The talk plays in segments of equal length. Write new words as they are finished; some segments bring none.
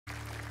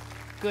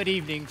Good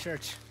evening,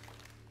 church.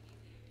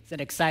 It's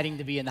exciting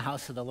to be in the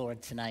house of the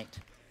Lord tonight.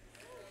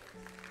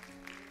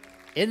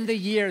 In the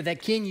year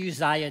that King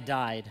Uzziah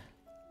died,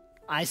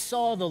 I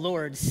saw the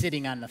Lord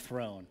sitting on the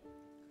throne,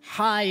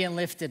 high and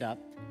lifted up,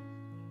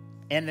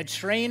 and the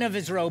train of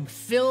his robe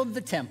filled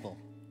the temple.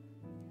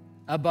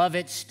 Above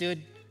it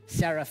stood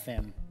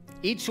seraphim.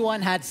 Each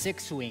one had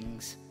 6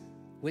 wings.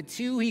 With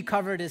 2 he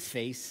covered his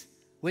face,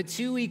 with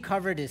 2 he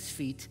covered his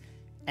feet,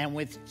 and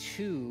with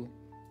 2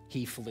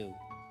 he flew.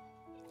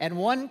 And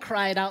one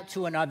cried out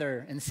to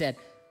another and said,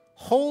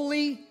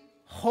 "Holy,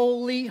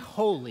 holy,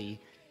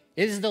 holy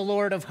is the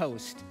Lord of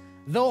hosts.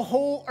 The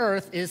whole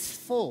earth is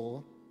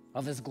full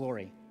of his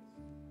glory."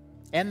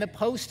 And the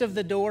posts of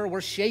the door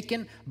were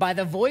shaken by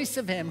the voice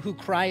of him who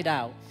cried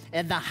out,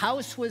 and the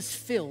house was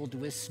filled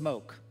with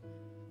smoke.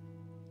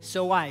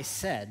 So I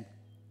said,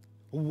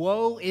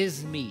 "Woe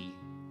is me,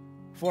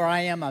 for I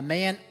am a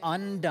man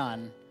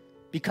undone,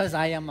 because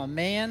I am a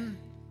man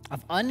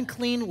of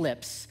unclean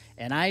lips,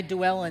 and I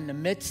dwell in the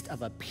midst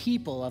of a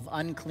people of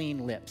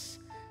unclean lips.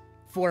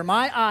 For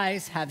my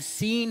eyes have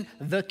seen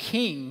the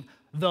King,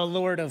 the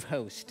Lord of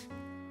hosts."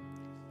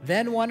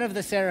 Then one of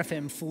the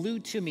seraphim flew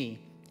to me,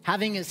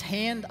 having his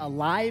hand a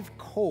live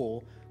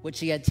coal, which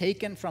he had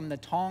taken from the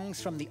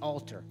tongs from the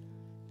altar.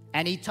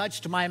 And he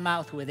touched my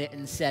mouth with it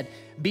and said,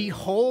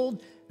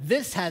 "Behold,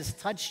 this has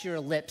touched your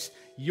lips.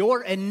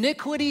 Your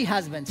iniquity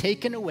has been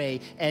taken away,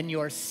 and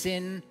your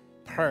sin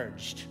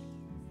purged."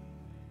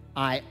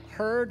 I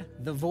heard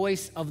the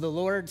voice of the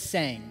Lord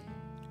saying,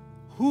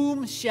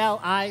 "Whom shall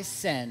I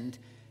send,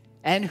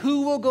 and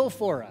who will go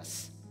for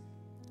us?"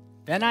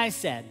 Then I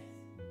said,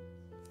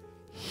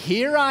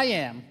 "Here I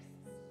am.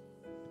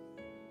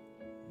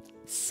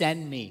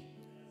 Send me."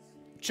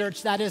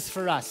 Church, that is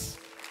for us.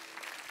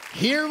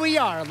 Here we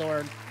are,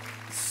 Lord.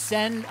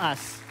 Send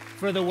us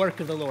for the work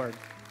of the Lord.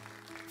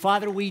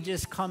 Father, we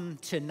just come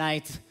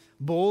tonight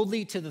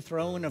boldly to the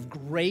throne of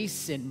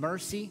grace and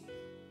mercy.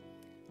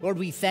 Lord,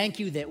 we thank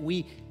you that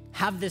we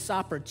have this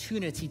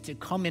opportunity to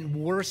come and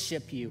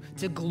worship you,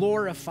 to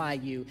glorify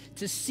you,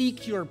 to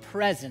seek your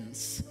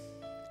presence.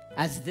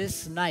 As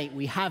this night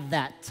we have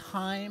that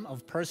time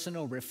of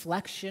personal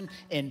reflection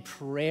and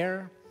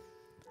prayer.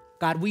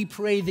 God, we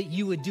pray that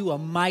you would do a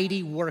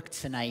mighty work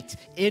tonight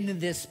in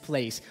this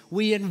place.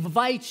 We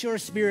invite your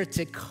Spirit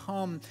to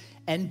come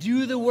and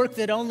do the work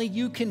that only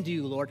you can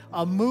do, Lord,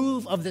 a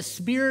move of the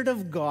Spirit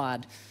of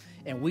God.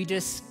 And we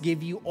just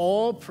give you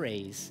all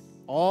praise,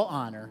 all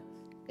honor,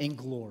 and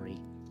glory.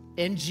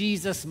 In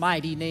Jesus'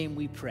 mighty name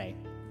we pray.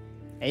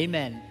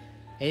 Amen.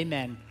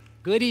 Amen.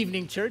 Good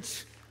evening,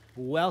 church.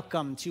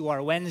 Welcome to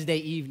our Wednesday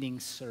evening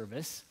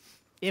service.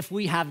 If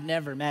we have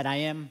never met, I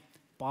am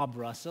Bob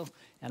Russell,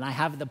 and I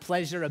have the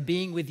pleasure of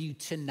being with you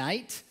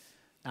tonight.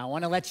 Now, I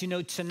want to let you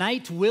know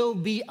tonight will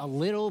be a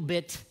little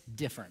bit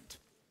different.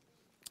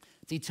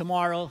 See,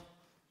 tomorrow,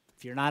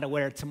 if you're not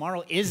aware,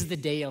 tomorrow is the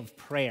day of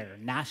prayer,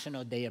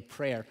 National Day of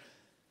Prayer.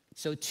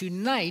 So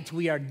tonight,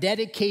 we are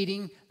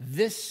dedicating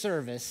this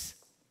service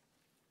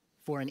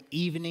for an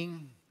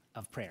evening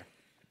of prayer.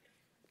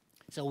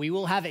 So we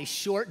will have a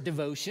short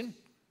devotion.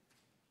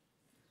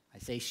 I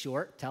say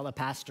short, tell a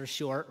pastor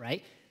short,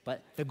 right?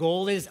 But the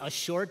goal is a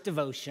short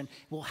devotion.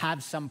 We'll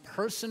have some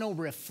personal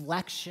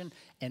reflection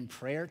and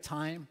prayer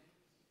time,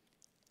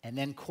 and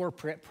then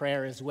corporate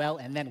prayer as well,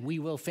 and then we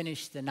will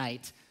finish the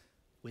night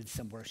with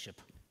some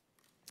worship.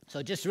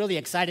 So just really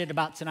excited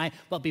about tonight.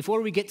 But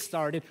before we get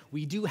started,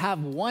 we do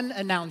have one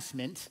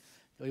announcement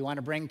that we want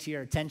to bring to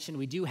your attention.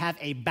 We do have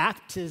a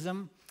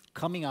baptism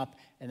coming up,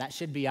 and that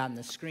should be on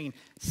the screen.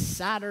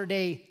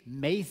 Saturday,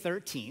 May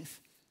 13th.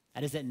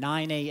 That is at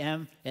 9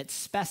 a.m. at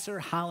Spessor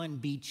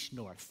Holland Beach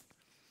North.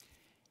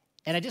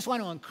 And I just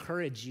want to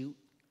encourage you,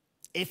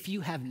 if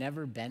you have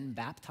never been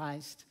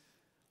baptized,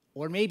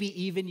 or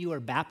maybe even you were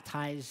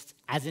baptized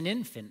as an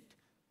infant,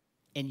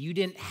 and you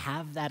didn't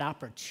have that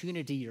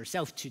opportunity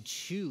yourself to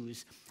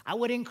choose, I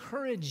would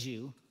encourage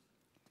you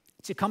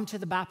to come to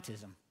the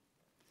baptism,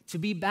 to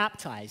be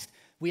baptized.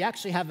 We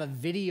actually have a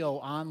video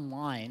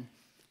online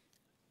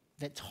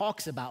that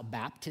talks about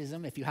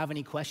baptism. If you have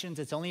any questions,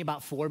 it's only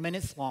about 4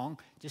 minutes long,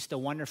 just a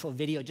wonderful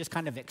video. It just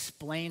kind of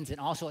explains, and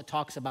also it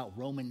talks about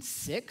Romans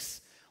 6,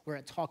 where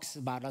it talks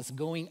about us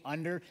going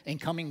under and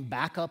coming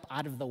back up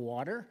out of the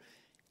water,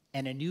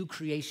 and a new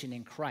creation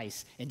in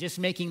Christ, and just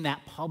making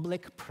that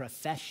public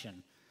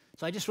profession.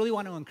 So I just really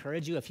want to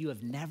encourage you, if you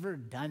have never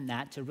done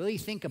that, to really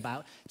think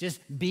about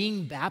just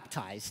being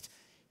baptized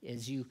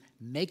as you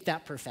make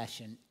that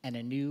profession and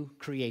a new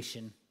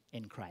creation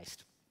in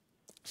Christ.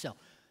 So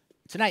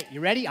tonight,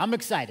 you ready? I'm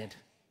excited.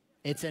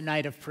 It's a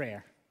night of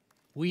prayer.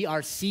 We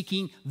are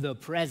seeking the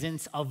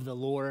presence of the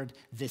Lord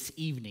this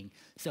evening.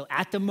 So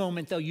at the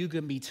moment, though, you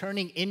can be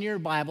turning in your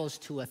Bibles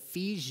to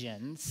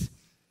Ephesians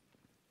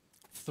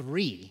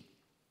 3,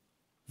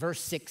 verse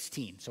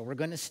 16. So we're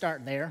going to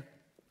start there.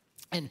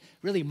 And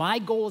really, my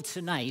goal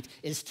tonight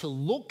is to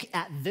look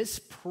at this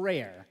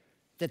prayer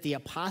that the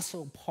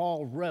Apostle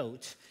Paul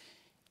wrote,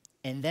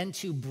 and then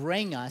to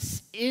bring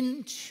us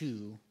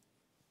into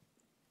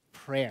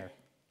prayer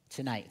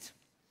tonight.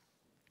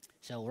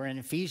 So we're in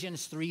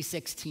Ephesians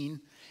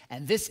 3:16,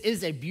 and this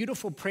is a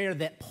beautiful prayer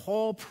that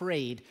Paul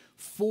prayed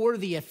for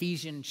the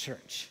Ephesian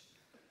church.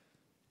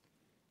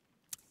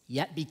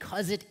 Yet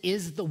because it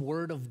is the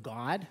word of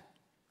God,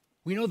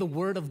 we know the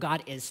word of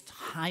God is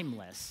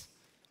timeless.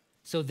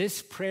 So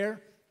this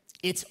prayer,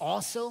 it's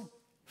also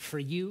for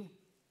you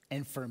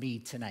and for me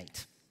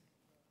tonight.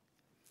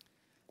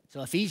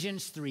 So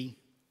Ephesians 3,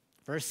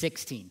 verse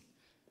 16.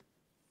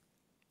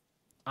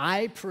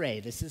 I pray,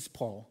 this is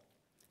Paul,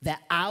 that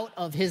out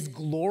of his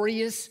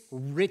glorious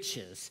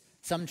riches,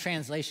 some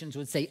translations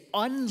would say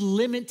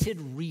unlimited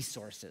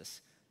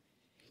resources,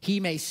 he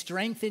may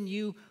strengthen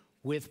you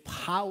with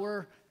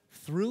power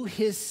through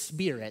his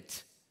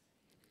Spirit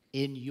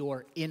in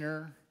your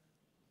inner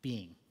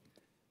being.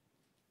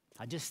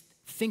 Now just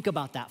think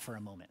about that for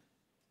a moment.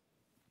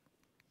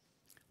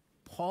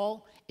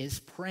 Paul is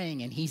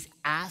praying and he's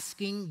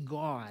asking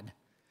God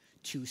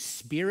to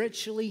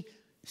spiritually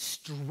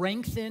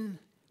strengthen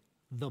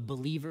the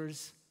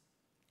believers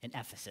in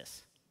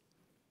Ephesus.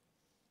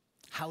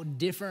 How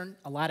different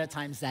a lot of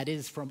times that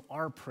is from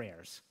our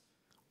prayers.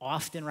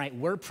 Often, right,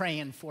 we're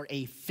praying for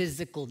a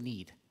physical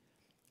need.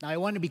 Now, I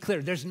want to be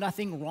clear, there's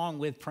nothing wrong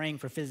with praying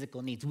for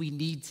physical needs. We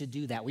need to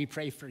do that. We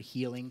pray for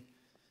healing.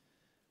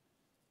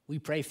 We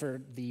pray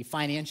for the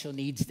financial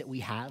needs that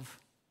we have.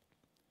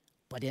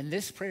 But in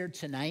this prayer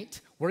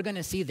tonight, we're going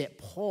to see that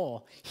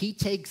Paul, he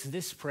takes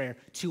this prayer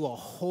to a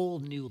whole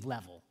new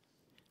level.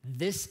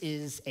 This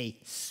is a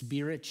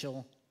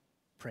spiritual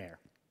prayer.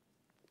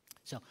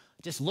 So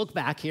just look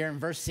back here in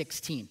verse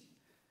 16.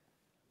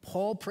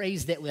 Paul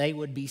prays that they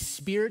would be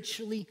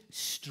spiritually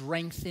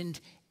strengthened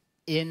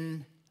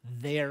in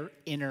their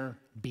inner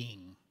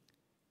being.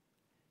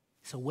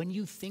 So when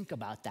you think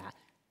about that,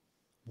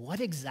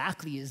 what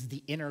exactly is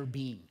the inner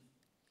being?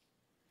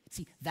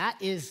 See, that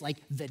is like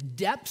the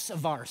depths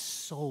of our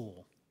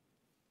soul,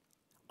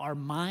 our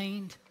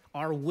mind,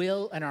 our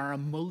will, and our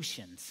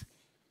emotions.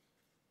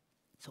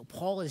 So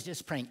Paul is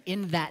just praying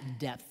in that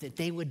depth that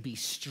they would be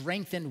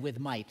strengthened with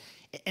might.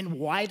 And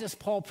why does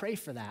Paul pray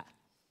for that?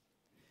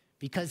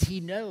 Because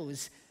he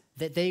knows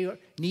that they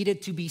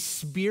needed to be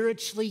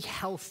spiritually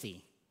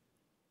healthy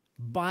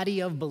body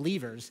of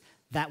believers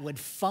that would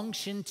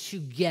function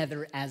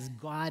together as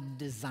God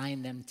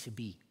designed them to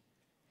be.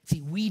 See,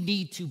 we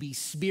need to be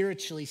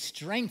spiritually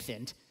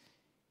strengthened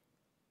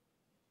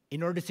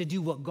in order to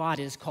do what God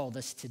has called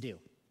us to do.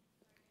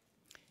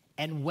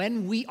 And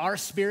when we are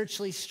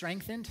spiritually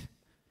strengthened,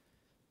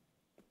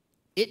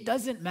 it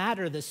doesn't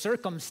matter the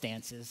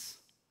circumstances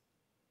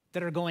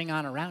that are going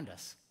on around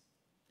us.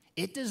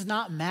 It does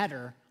not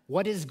matter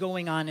what is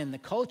going on in the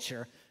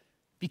culture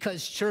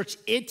because, church,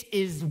 it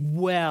is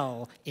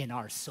well in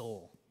our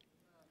soul.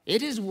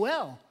 It is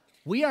well.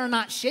 We are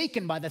not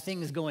shaken by the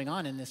things going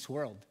on in this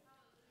world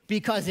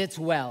because it's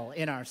well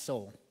in our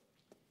soul.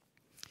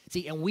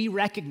 See, and we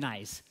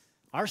recognize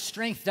our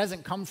strength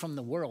doesn't come from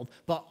the world,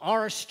 but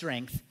our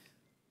strength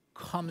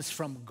comes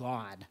from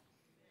God.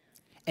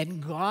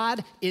 And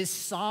God is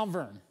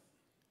sovereign.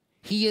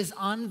 He is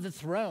on the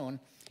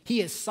throne.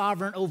 He is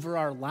sovereign over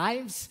our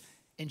lives.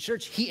 And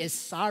church, he is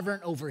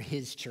sovereign over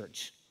his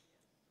church.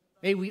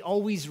 May we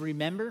always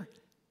remember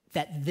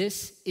that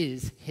this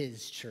is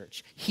his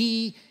church.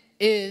 He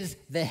is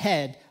the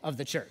head of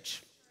the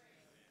church.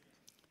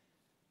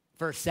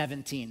 Verse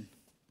 17.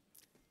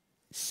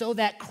 So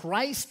that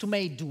Christ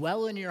may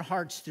dwell in your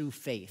hearts through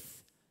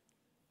faith.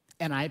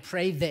 And I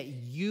pray that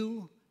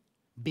you,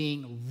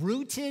 being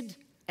rooted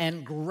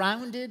and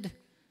grounded,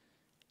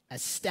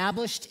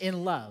 established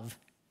in love,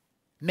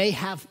 may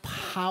have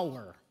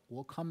power.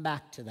 We'll come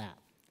back to that.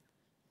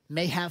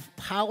 May have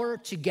power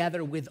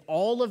together with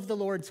all of the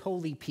Lord's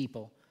holy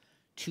people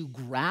to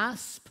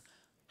grasp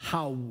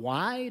how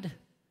wide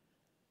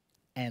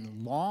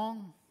and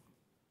long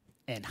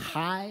and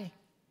high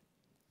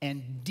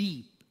and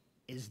deep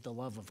is the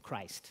love of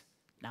Christ.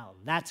 Now,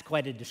 that's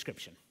quite a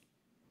description.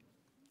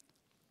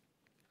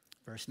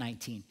 Verse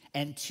 19,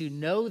 and to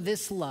know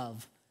this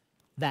love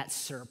that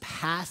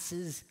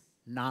surpasses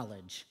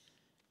knowledge,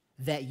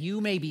 that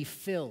you may be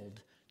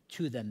filled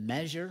to the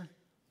measure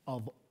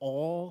of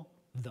all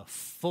the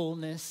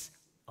fullness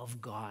of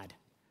God.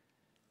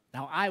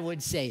 Now, I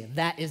would say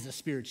that is a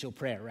spiritual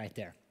prayer right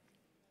there.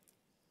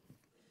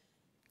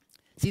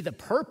 See, the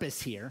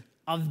purpose here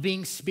of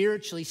being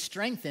spiritually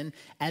strengthened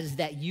is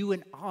that you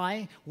and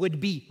I would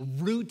be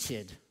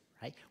rooted,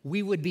 right?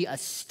 We would be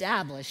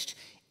established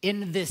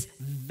in this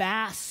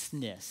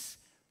vastness,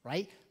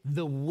 right?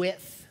 The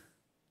width,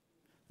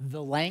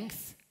 the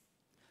length,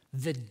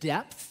 the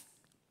depth,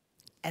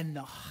 and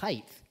the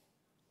height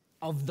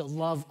of the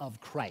love of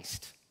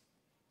Christ.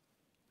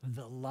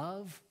 The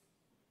love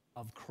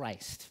of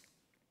Christ.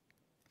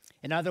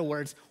 In other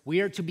words,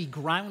 we are to be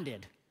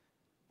grounded.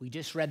 We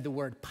just read the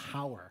word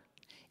power.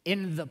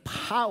 In the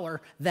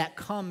power that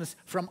comes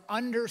from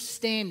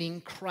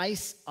understanding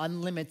Christ's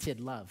unlimited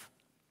love.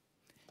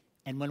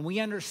 And when we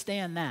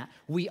understand that,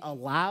 we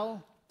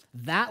allow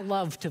that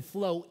love to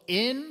flow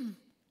in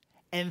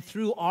and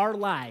through our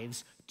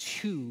lives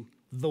to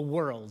the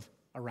world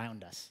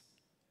around us.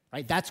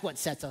 right? That's what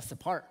sets us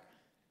apart.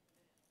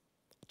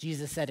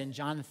 Jesus said in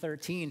John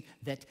 13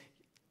 that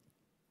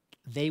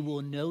they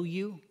will know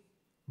you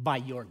by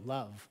your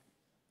love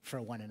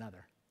for one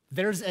another.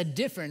 There's a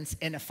difference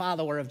in a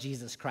follower of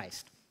Jesus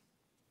Christ.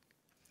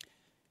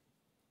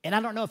 And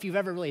I don't know if you've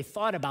ever really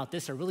thought about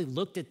this or really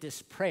looked at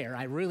this prayer.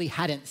 I really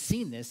hadn't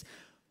seen this,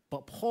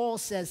 but Paul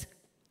says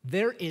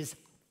there is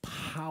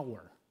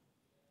power.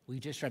 We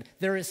just read it.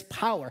 There is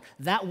power.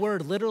 That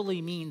word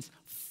literally means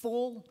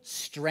full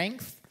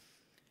strength,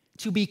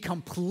 to be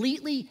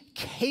completely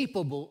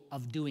capable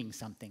of doing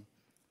something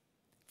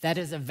that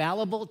is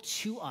available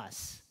to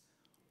us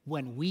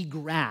when we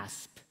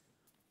grasp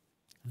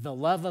the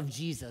love of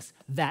Jesus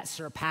that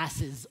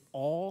surpasses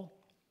all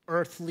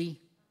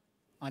earthly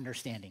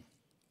understanding.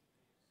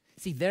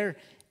 See,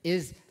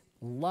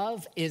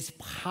 love is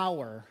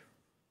power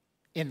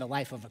in the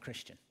life of a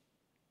Christian.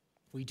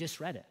 We just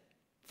read it.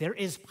 There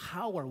is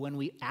power when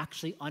we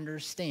actually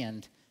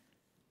understand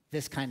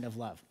this kind of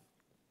love.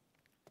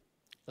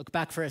 Look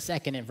back for a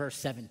second in verse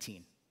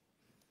 17.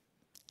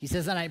 He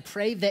says, and I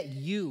pray that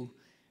you,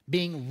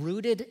 being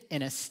rooted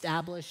and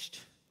established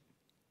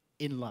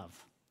in love.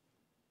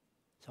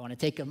 So I want to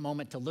take a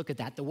moment to look at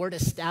that. The word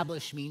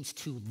establish means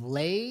to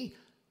lay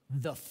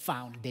the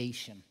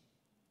foundation.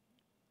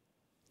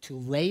 To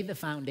lay the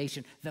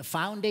foundation. The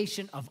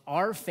foundation of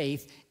our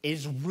faith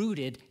is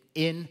rooted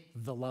in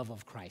the love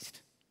of Christ.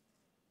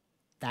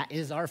 That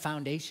is our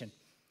foundation.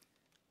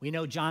 We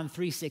know John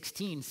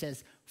 3:16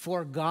 says,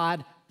 for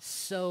God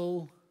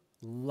so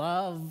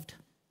loved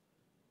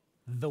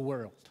the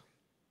world.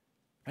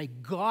 Right?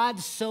 God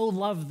so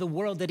loved the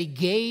world that he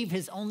gave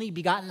his only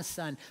begotten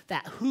Son,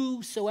 that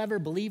whosoever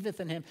believeth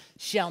in him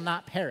shall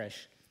not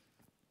perish,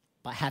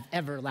 but have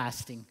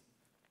everlasting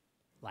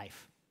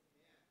life.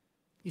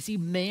 You see,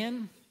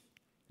 man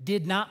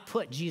did not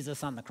put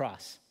Jesus on the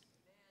cross.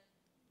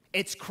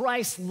 It's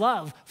Christ's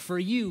love for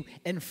you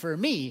and for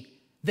me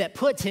that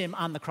puts him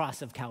on the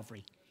cross of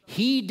Calvary.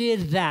 He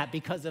did that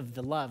because of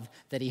the love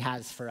that he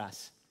has for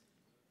us.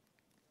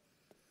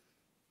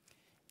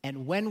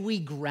 And when we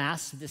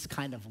grasp this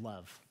kind of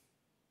love,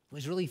 I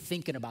was really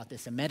thinking about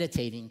this and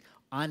meditating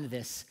on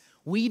this,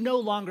 we no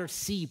longer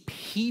see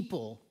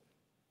people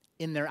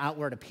in their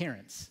outward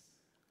appearance,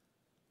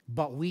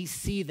 but we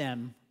see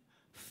them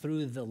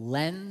through the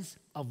lens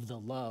of the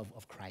love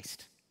of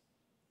Christ.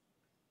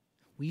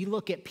 We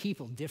look at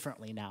people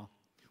differently now.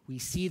 We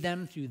see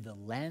them through the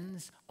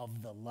lens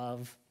of the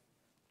love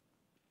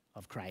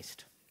of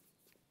Christ.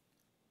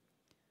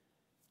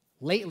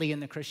 Lately in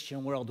the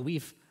Christian world,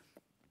 we've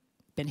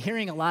been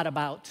hearing a lot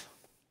about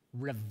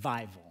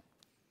revival.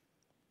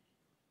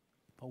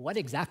 But what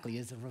exactly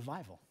is a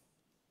revival?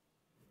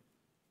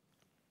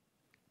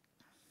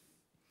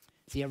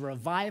 See, a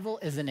revival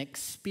is an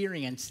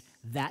experience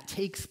that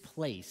takes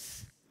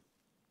place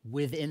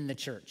within the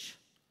church.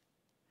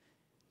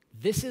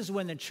 This is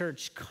when the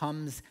church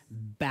comes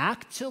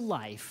back to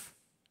life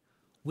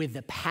with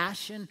the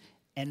passion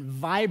and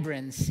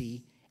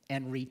vibrancy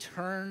and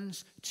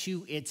returns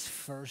to its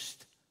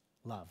first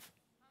love.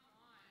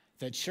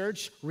 The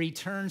church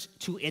returns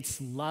to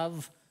its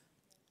love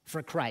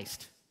for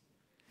Christ.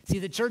 See,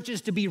 the church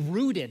is to be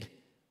rooted.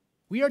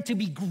 We are to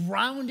be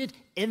grounded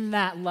in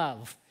that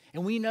love.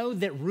 And we know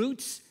that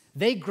roots,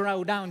 they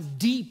grow down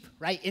deep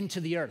right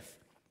into the earth.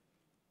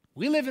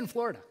 We live in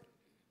Florida.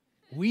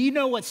 We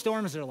know what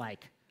storms are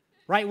like,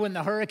 right? When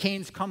the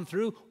hurricanes come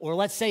through, or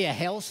let's say a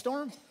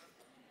hailstorm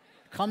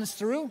comes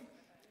through,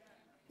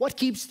 what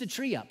keeps the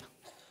tree up?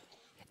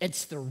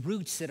 It's the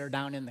roots that are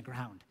down in the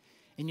ground.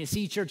 And you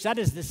see, church, that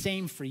is the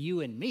same for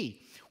you and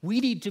me. We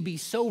need to be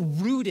so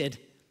rooted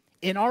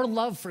in our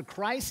love for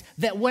Christ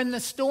that when the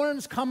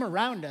storms come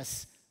around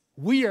us,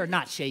 we are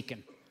not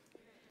shaken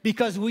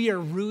because we are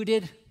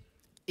rooted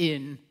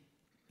in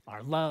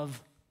our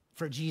love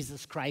for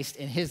Jesus Christ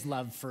and his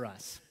love for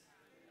us.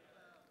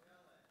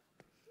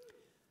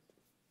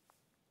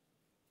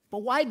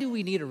 But why do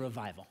we need a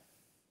revival? I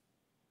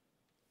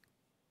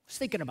was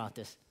thinking about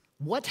this.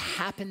 What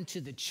happened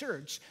to the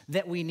church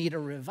that we need a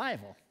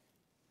revival?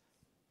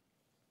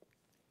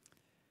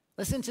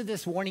 Listen to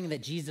this warning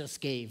that Jesus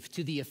gave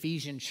to the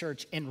Ephesian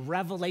church in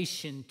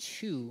Revelation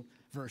 2,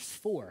 verse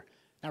 4.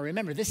 Now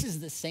remember, this is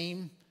the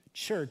same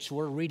church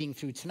we're reading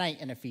through tonight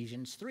in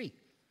Ephesians 3.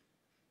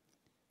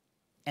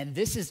 And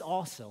this is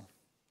also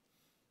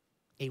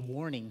a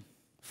warning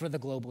for the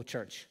global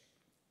church.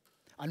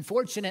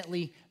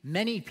 Unfortunately,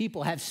 many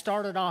people have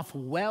started off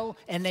well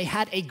and they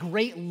had a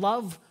great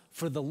love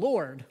for the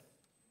Lord,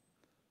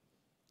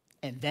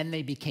 and then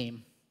they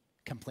became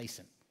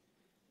complacent.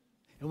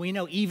 And we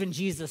know even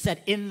Jesus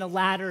said, in the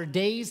latter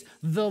days,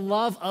 the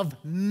love of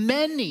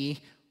many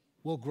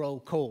will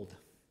grow cold.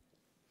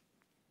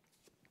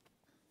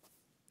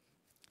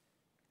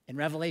 In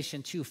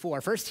Revelation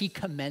 2:4, first he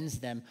commends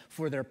them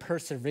for their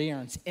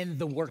perseverance in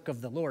the work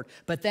of the Lord.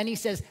 But then he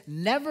says,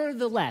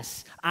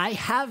 nevertheless, I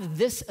have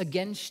this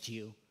against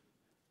you,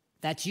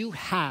 that you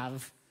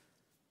have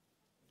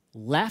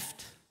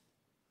left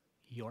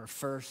your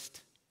first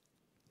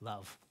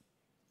love.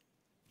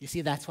 You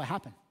see, that's what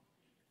happened.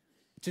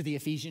 to the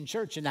Ephesian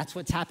church, and that's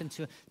what's happened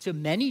to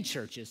many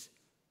churches,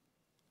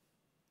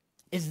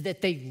 is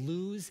that they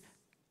lose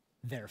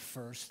their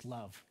first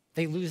love.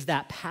 They lose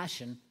that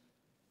passion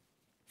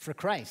for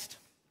Christ.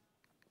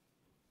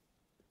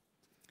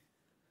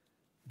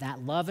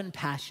 That love and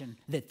passion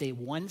that they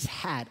once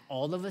had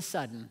all of a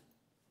sudden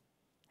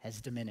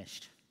has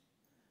diminished.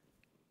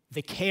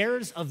 The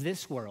cares of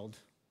this world,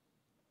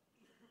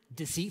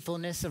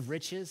 deceitfulness of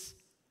riches,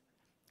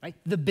 right?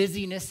 The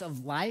busyness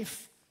of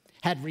life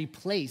had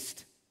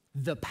replaced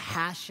the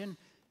passion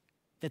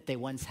that they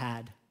once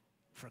had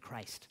for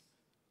Christ.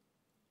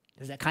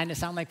 Does that kind of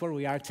sound like where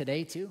we are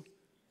today too?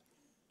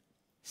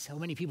 So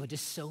many people are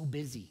just so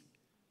busy.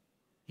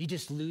 You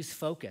just lose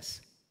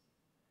focus.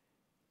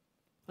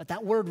 But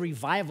that word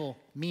revival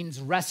means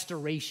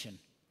restoration.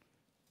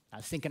 I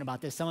was thinking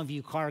about this. Some of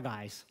you car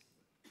guys,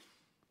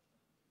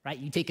 right?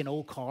 You take an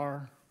old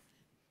car,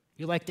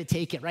 you like to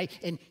take it, right?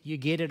 And you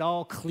get it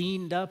all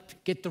cleaned up,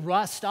 get the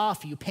rust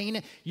off, you paint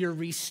it, you're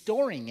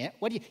restoring it.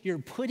 You're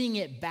putting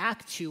it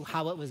back to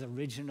how it was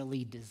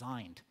originally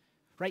designed,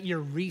 right? You're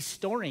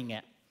restoring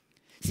it.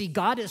 See,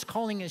 God is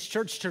calling his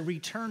church to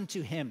return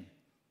to him,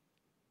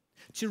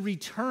 to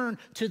return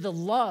to the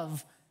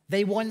love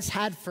they once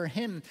had for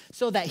him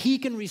so that he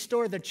can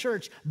restore the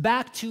church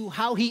back to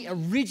how he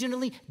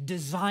originally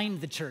designed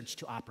the church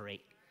to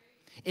operate,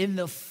 in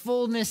the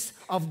fullness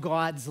of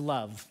God's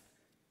love.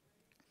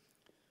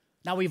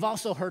 Now, we've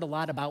also heard a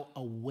lot about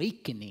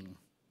awakening,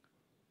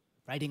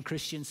 right? In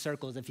Christian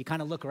circles, if you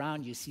kind of look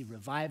around, you see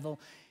revival,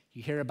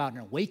 you hear about an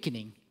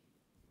awakening,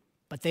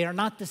 but they are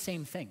not the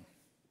same thing.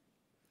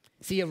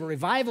 See, a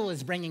revival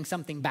is bringing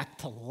something back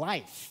to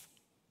life,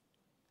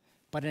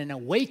 but an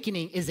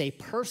awakening is a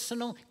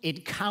personal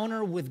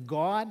encounter with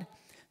God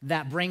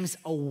that brings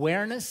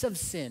awareness of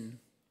sin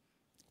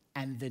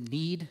and the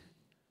need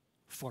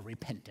for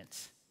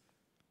repentance.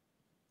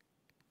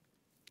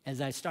 As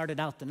I started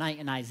out the night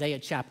in Isaiah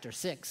chapter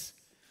 6,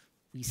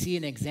 we see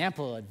an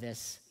example of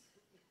this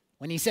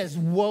when he says,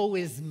 "Woe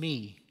is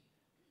me,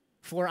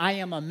 for I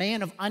am a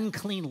man of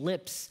unclean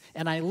lips,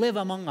 and I live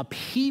among a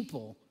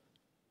people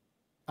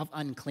of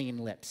unclean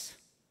lips.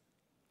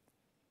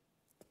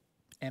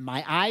 And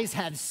my eyes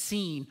have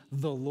seen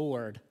the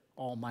Lord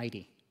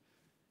Almighty."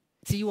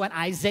 See, when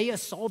Isaiah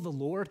saw the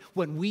Lord,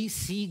 when we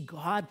see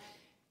God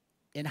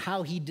and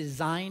how he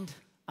designed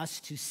us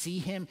to see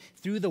him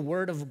through the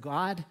word of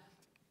God,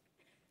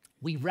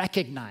 we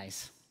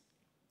recognize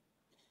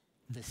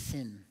the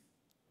sin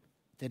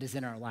that is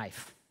in our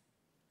life.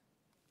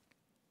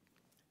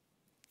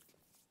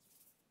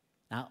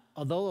 Now,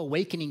 although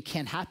awakening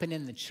can happen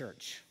in the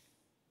church,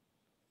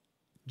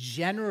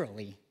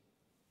 generally,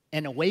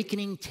 an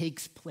awakening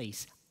takes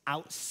place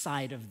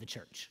outside of the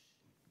church.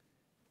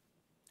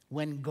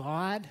 When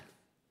God,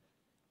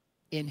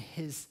 in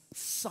his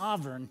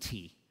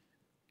sovereignty,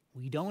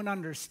 we don't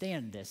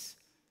understand this,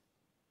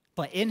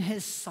 but in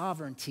his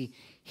sovereignty,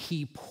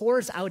 he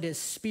pours out his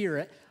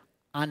Spirit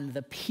on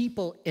the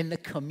people in the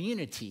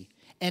community,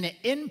 and it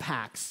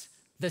impacts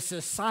the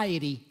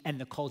society and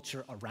the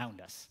culture around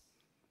us.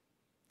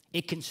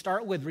 It can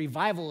start with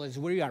revival as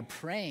we are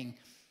praying,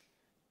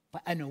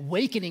 but an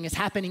awakening is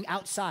happening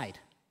outside.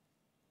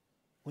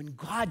 When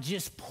God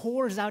just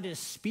pours out his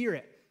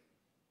Spirit.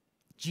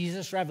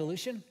 Jesus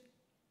Revolution,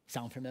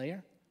 sound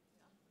familiar?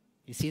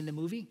 You seen the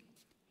movie?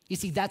 You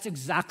see, that's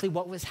exactly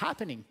what was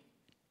happening.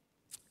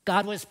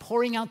 God was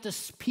pouring out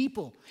this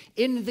people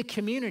in the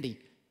community.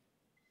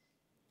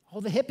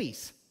 All the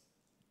hippies,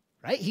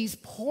 right? He's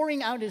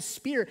pouring out his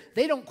Spirit.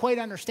 They don't quite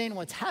understand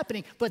what's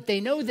happening, but they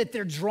know that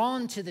they're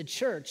drawn to the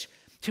church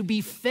to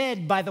be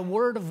fed by the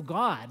word of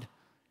God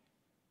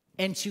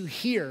and to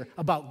hear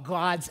about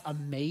God's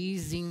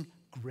amazing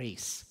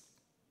grace.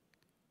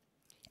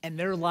 And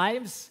their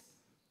lives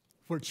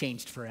were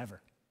changed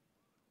forever.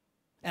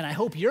 And I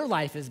hope your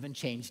life has been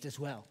changed as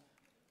well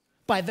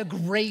by the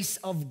grace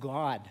of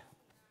God.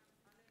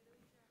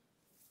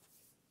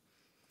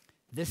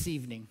 This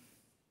evening,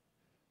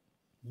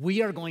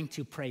 we are going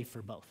to pray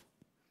for both.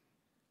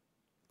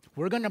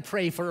 We're going to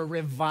pray for a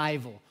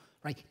revival,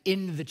 right,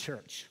 in the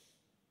church.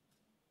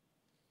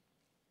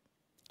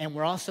 And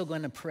we're also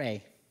going to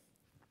pray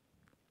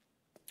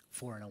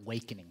for an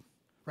awakening,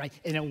 right?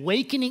 An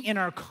awakening in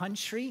our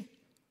country,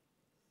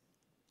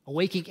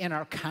 awakening in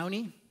our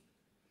county,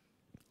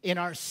 in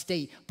our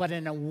state, but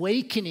an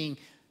awakening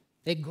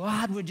that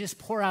God would just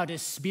pour out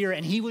his Spirit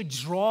and he would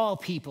draw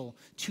people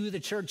to the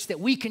church that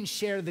we can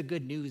share the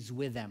good news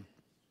with them.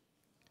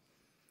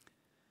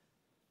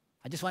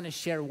 I just want to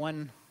share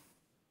one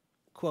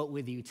quote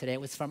with you today.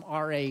 It was from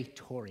R.A.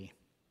 Torrey.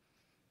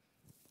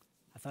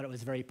 I thought it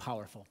was very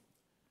powerful.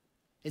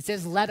 It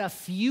says, "Let a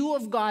few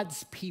of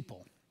God's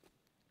people,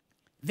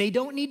 they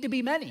don't need to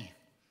be many,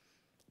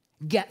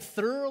 get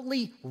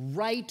thoroughly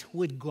right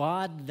with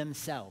God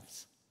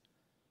themselves.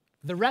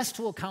 The rest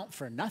will count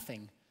for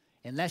nothing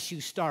unless you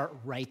start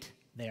right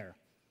there.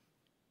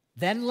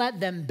 Then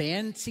let them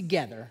band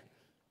together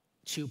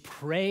to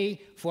pray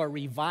for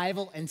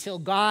revival until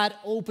God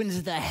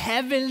opens the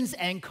heavens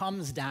and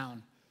comes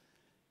down.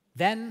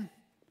 Then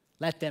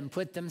let them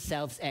put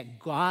themselves at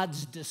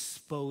God's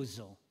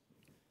disposal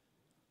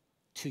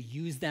to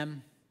use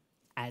them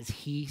as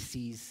he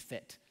sees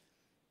fit.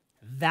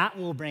 That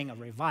will bring a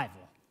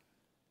revival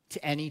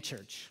to any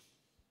church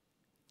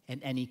and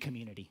any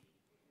community.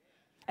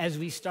 As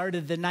we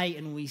started the night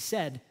and we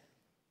said,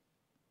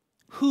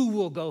 who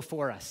will go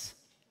for us?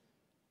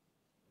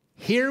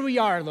 Here we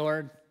are,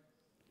 Lord.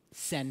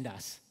 Send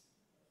us.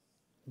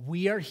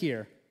 We are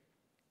here.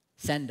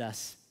 Send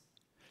us.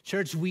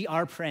 Church, we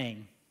are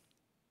praying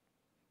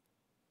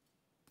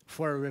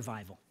for a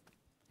revival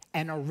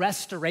and a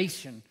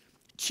restoration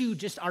to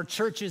just our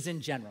churches in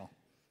general.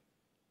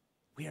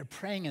 We are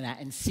praying in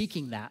that and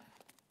seeking that.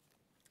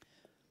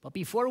 But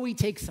before we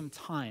take some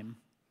time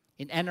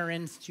and enter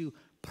into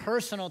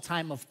personal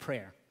time of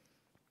prayer,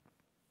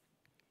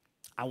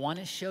 I want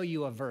to show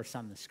you a verse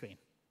on the screen,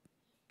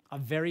 a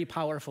very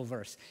powerful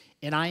verse.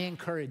 And I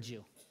encourage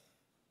you,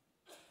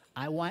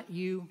 I want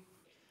you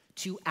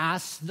to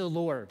ask the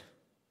Lord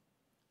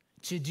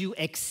to do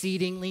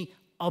exceedingly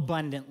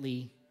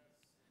abundantly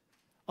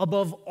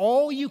above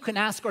all you can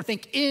ask or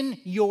think in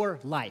your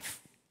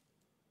life.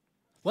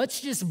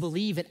 Let's just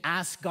believe and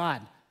ask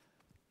God.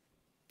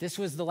 This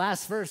was the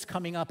last verse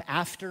coming up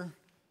after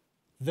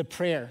the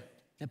prayer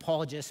that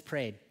Paul just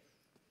prayed.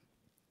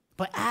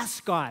 But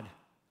ask God,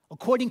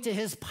 according to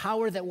his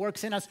power that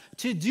works in us,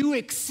 to do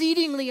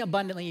exceedingly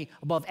abundantly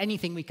above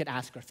anything we could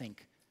ask or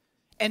think.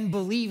 And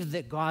believe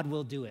that God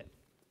will do it.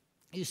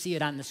 You see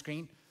it on the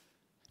screen?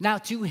 Now,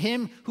 to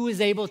him who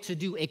is able to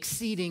do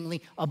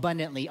exceedingly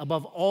abundantly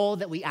above all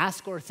that we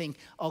ask or think,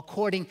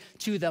 according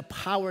to the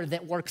power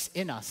that works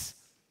in us.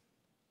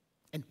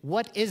 And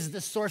what is the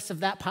source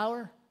of that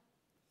power?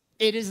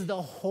 It is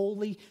the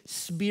Holy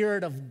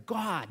Spirit of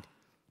God.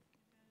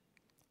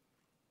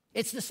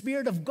 It's the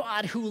Spirit of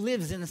God who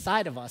lives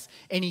inside of us,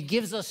 and he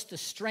gives us the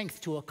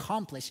strength to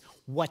accomplish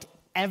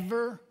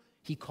whatever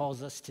he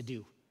calls us to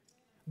do.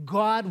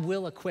 God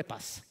will equip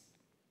us.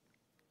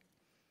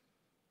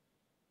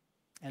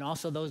 And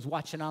also those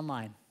watching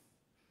online,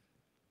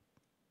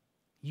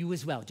 you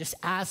as well. Just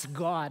ask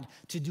God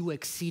to do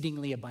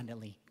exceedingly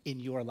abundantly in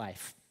your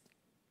life.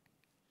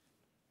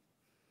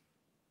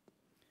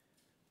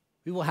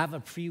 We will have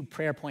a few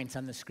prayer points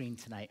on the screen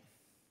tonight.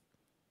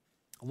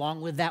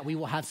 Along with that, we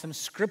will have some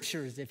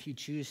scriptures, if you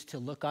choose to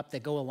look up,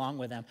 that go along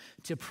with them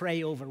to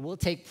pray over. We'll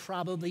take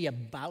probably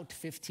about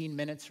 15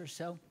 minutes or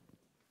so.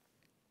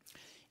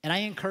 And I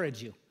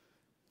encourage you,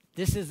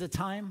 this is the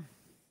time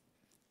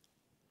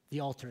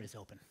the altar is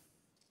open.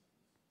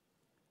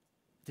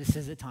 This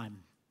is a time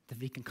that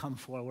we can come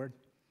forward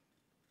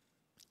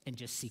and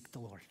just seek the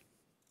Lord.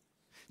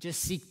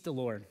 Just seek the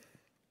Lord.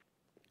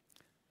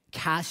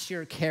 Cast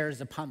your cares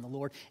upon the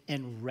Lord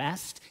and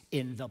rest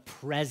in the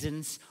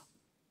presence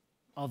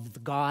of the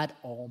God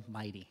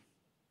Almighty.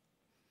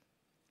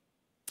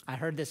 I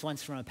heard this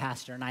once from a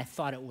pastor, and I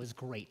thought it was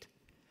great.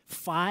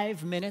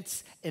 5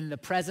 minutes in the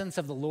presence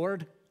of the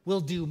Lord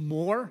will do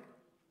more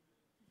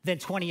than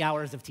 20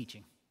 hours of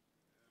teaching.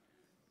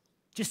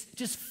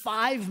 Just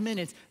 5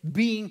 minutes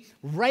being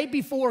right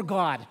before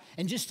God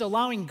and just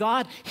allowing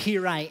God,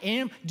 here I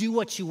am, do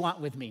what you want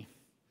with me,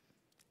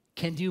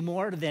 can do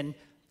more than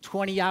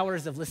 20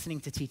 hours of listening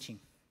to teaching.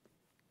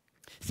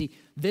 See,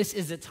 this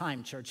is a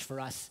time, church, for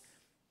us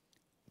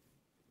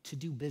to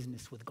do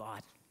business with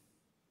God.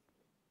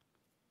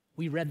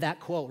 We read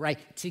that quote, right?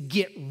 To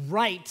get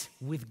right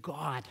with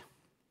God.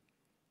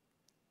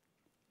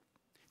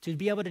 To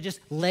be able to just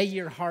lay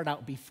your heart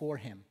out before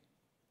him.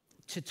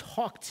 To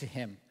talk to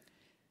him.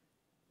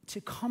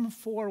 To come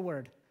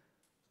forward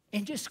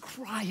and just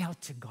cry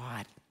out to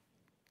God.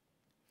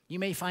 You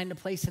may find a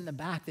place in the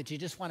back that you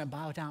just want to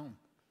bow down.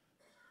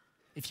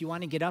 If you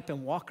want to get up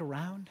and walk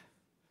around,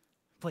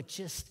 but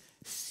just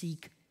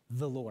seek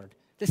the Lord.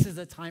 This is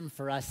a time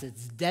for us.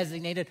 It's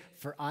designated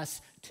for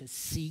us to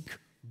seek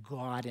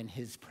God in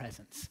his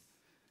presence.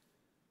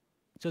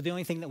 So the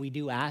only thing that we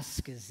do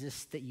ask is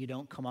just that you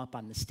don't come up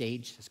on the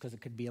stage, just because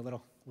it could be a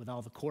little with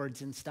all the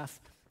cords and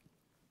stuff.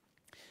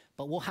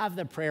 But we'll have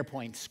the prayer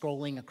points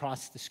scrolling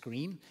across the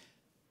screen,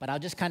 but I'll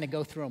just kind of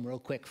go through them real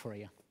quick for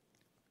you.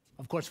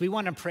 Of course, we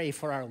want to pray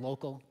for our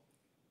local,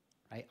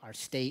 right, our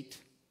state,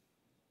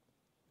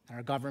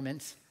 our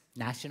governments,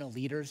 national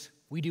leaders.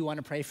 We do want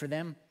to pray for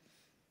them.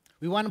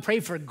 We want to pray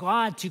for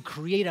God to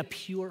create a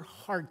pure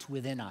heart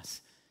within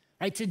us,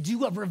 right, to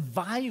do a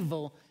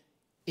revival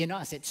in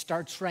us. It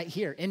starts right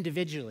here,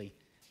 individually.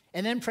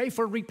 And then pray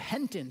for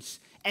repentance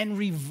and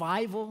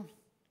revival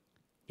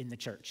in the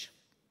church.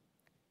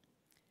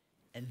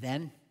 And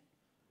then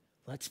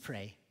let's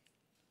pray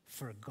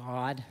for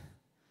God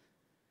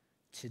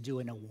to do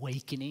an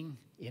awakening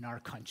in our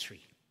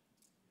country.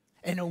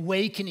 An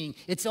awakening.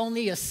 It's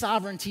only a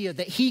sovereignty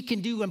that he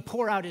can do and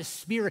pour out his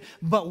Spirit,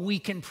 but we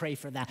can pray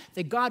for that.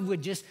 That God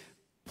would just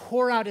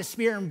pour out his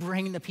Spirit and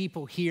bring the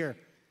people here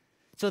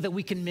so that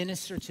we can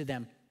minister to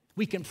them.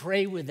 We can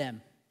pray with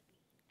them.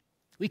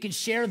 We can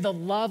share the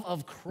love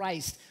of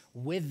Christ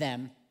with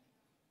them.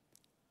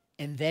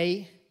 And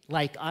they,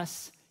 like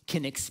us,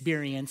 can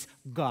experience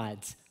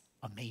God's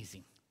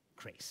amazing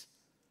grace.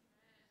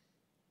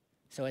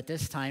 So at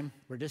this time,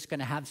 we're just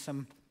going to have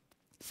some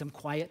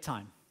quiet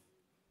time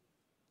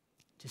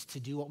just to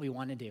do what we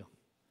want to do.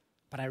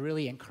 But I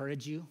really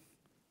encourage you,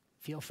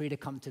 feel free to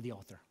come to the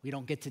altar. We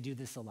don't get to do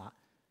this a lot.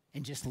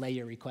 And just lay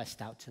your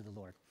request out to the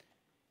Lord.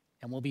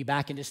 And we'll be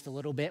back in just a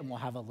little bit, and we'll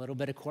have a little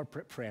bit of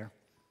corporate prayer,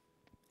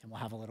 and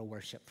we'll have a little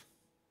worship.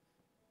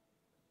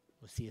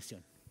 We'll see you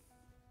soon.